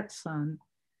don't get sun,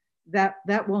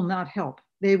 that will not help.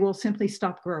 They will simply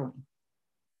stop growing.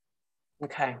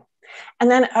 Okay.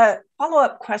 And then a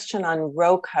follow-up question on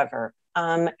row cover.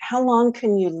 How long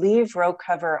can you leave row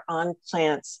cover on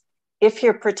plants if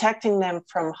you're protecting them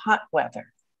from hot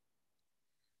weather?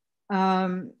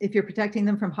 If you're protecting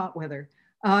them from hot weather,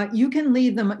 you can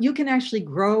leave them, you can actually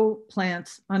grow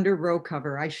plants under row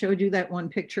cover. I showed you that one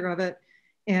picture of it,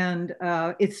 and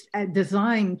it's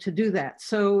designed to do that.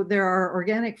 So there are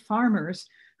organic farmers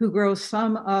who grow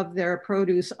some of their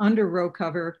produce under row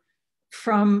cover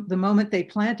from the moment they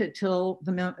plant it till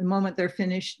the moment they're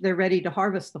finished, they're ready to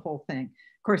harvest the whole thing.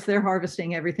 Of course, they're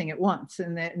harvesting everything at once,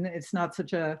 and it's not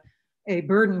such a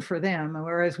burden for them,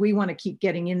 whereas we want to keep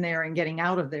getting in there and getting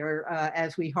out of there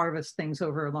as we harvest things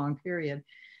over a long period.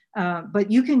 But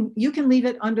you can leave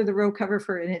it under the row cover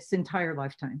for its entire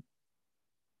lifetime.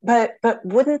 But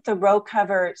wouldn't the row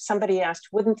cover, somebody asked,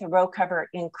 wouldn't the row cover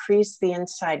increase the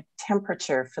inside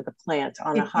temperature for the plant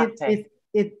on a hot day?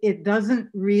 It doesn't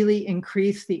really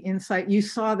increase the inside. You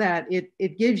saw that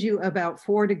it gives you about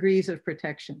 4 degrees of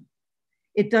protection.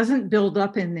 It doesn't build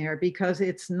up in there because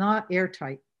it's not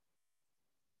airtight.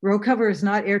 Row cover is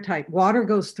not airtight. Water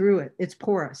goes through it. It's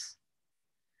porous.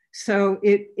 So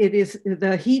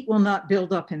the heat will not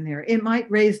build up in there. It might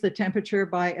raise the temperature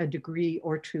by 1 degree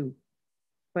or 2,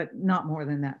 but not more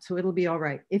than that. So it'll be all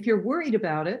right. If you're worried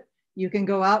about it, you can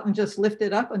go out and just lift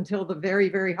it up until the very,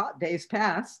 very hot days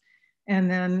pass, and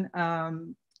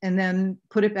then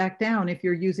put it back down if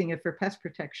you're using it for pest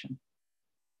protection.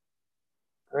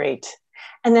 Great.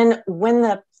 And then when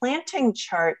the planting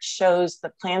chart shows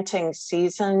the planting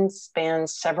season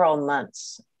spans several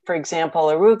months, for example,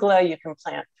 arugula, you can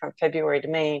plant from February to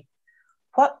May.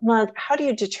 What month, how do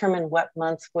you determine what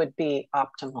month would be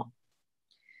optimal?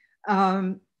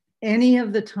 Any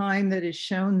of the time that is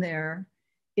shown there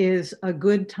is a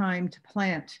good time to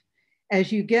plant.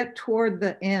 As you get toward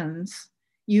the ends,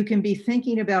 you can be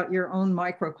thinking about your own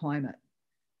microclimate.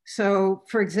 So,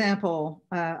 for example,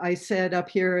 I said up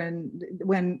here, and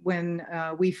when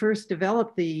we first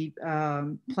developed the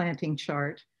planting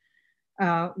chart,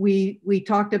 we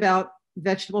talked about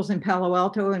vegetables in Palo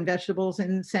Alto and vegetables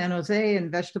in San Jose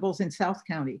and vegetables in South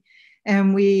County.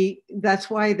 And that's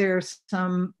why there's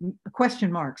some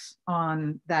question marks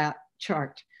on that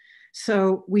chart.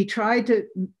 So we tried to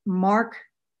mark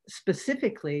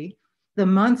specifically the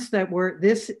months that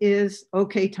this is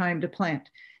okay time to plant.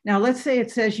 Now, let's say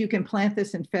it says you can plant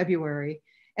this in February,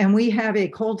 and we have a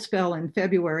cold spell in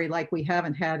February like we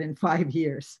haven't had in 5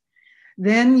 years.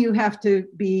 Then you have to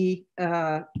be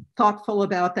thoughtful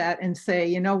about that and say,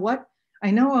 you know what?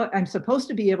 I know I'm supposed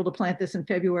to be able to plant this in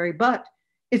February, but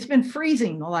it's been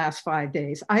freezing the last 5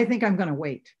 days. I think I'm going to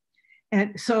wait.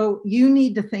 And so you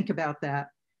need to think about that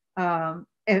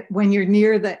when you're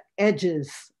near the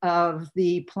edges of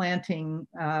the planting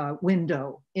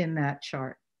window in that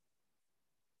chart.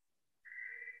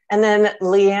 And then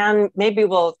Leanne, maybe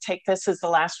we'll take this as the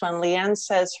last one. Leanne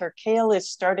says her kale is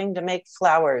starting to make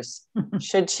flowers.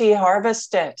 Should she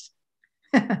harvest it?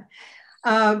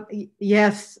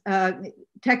 Yes,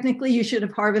 technically you should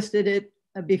have harvested it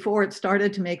before it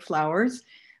started to make flowers.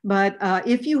 But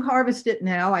if you harvest it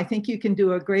now, I think you can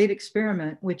do a great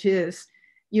experiment, which is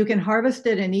you can harvest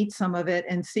it and eat some of it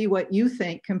and see what you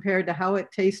think compared to how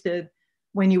it tasted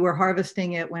when you were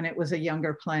harvesting it when it was a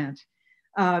younger plant.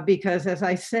 Because as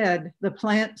I said, the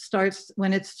plant starts,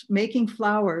 when it's making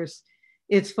flowers,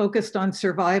 it's focused on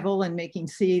survival and making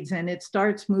seeds, and it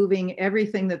starts moving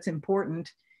everything that's important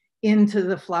into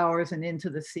the flowers and into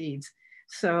the seeds.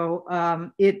 So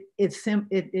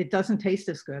it doesn't taste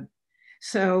as good.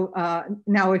 So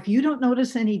now if you don't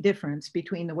notice any difference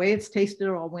between the way it's tasted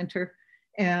all winter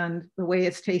and the way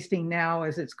it's tasting now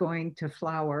as it's going to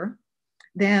flower,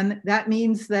 then that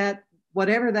means that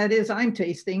whatever that is I'm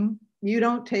tasting, you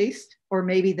don't taste, or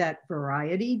maybe that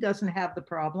variety doesn't have the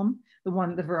problem.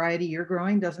 The variety you're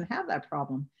growing doesn't have that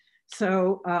problem.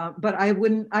 So, but I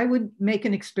would make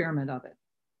an experiment of it.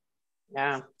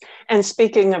 Yeah. And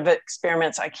speaking of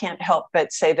experiments, I can't help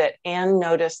but say that Anne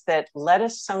noticed that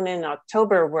lettuce sown in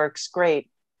October works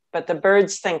great, but the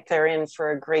birds think they're in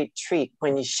for a great treat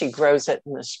when she grows it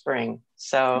in the spring.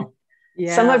 So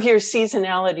yeah. Some of your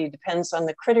seasonality depends on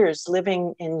the critters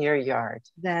living in your yard.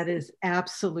 That is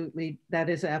absolutely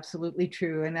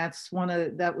true. And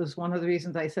that was one of the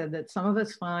reasons I said that some of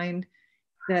us find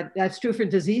that that's true for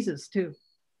diseases too.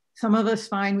 Some of us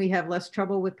find we have less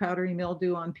trouble with powdery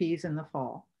mildew on peas in the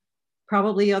fall.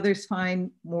 Probably others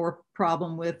find more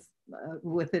problem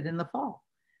with it in the fall.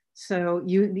 So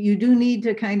you do need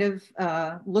to kind of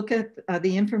look at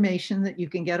the information that you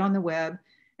can get on the web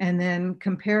and then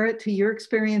compare it to your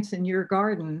experience in your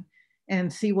garden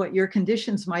and see what your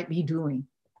conditions might be doing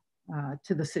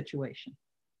to the situation.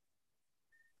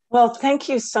 Well, thank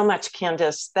you so much,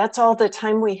 Candace. That's all the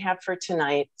time we have for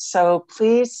tonight. So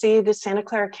please see the Santa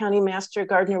Clara County Master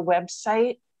Gardener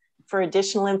website for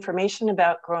additional information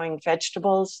about growing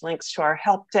vegetables, links to our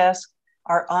help desk,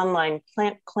 our online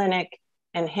plant clinic,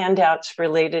 and handouts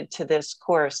related to this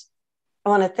course. I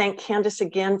want to thank Candace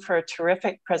again for a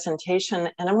terrific presentation,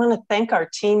 and I want to thank our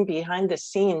team behind the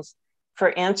scenes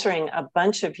for answering a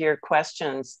bunch of your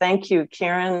questions. Thank you,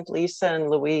 Karen, Lisa, and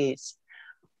Louise.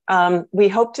 We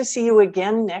hope to see you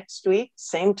again next week,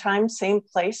 same time, same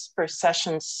place for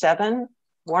session 7,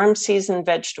 warm season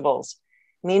vegetables.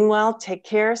 Meanwhile, take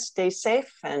care, stay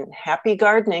safe, and happy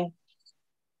gardening.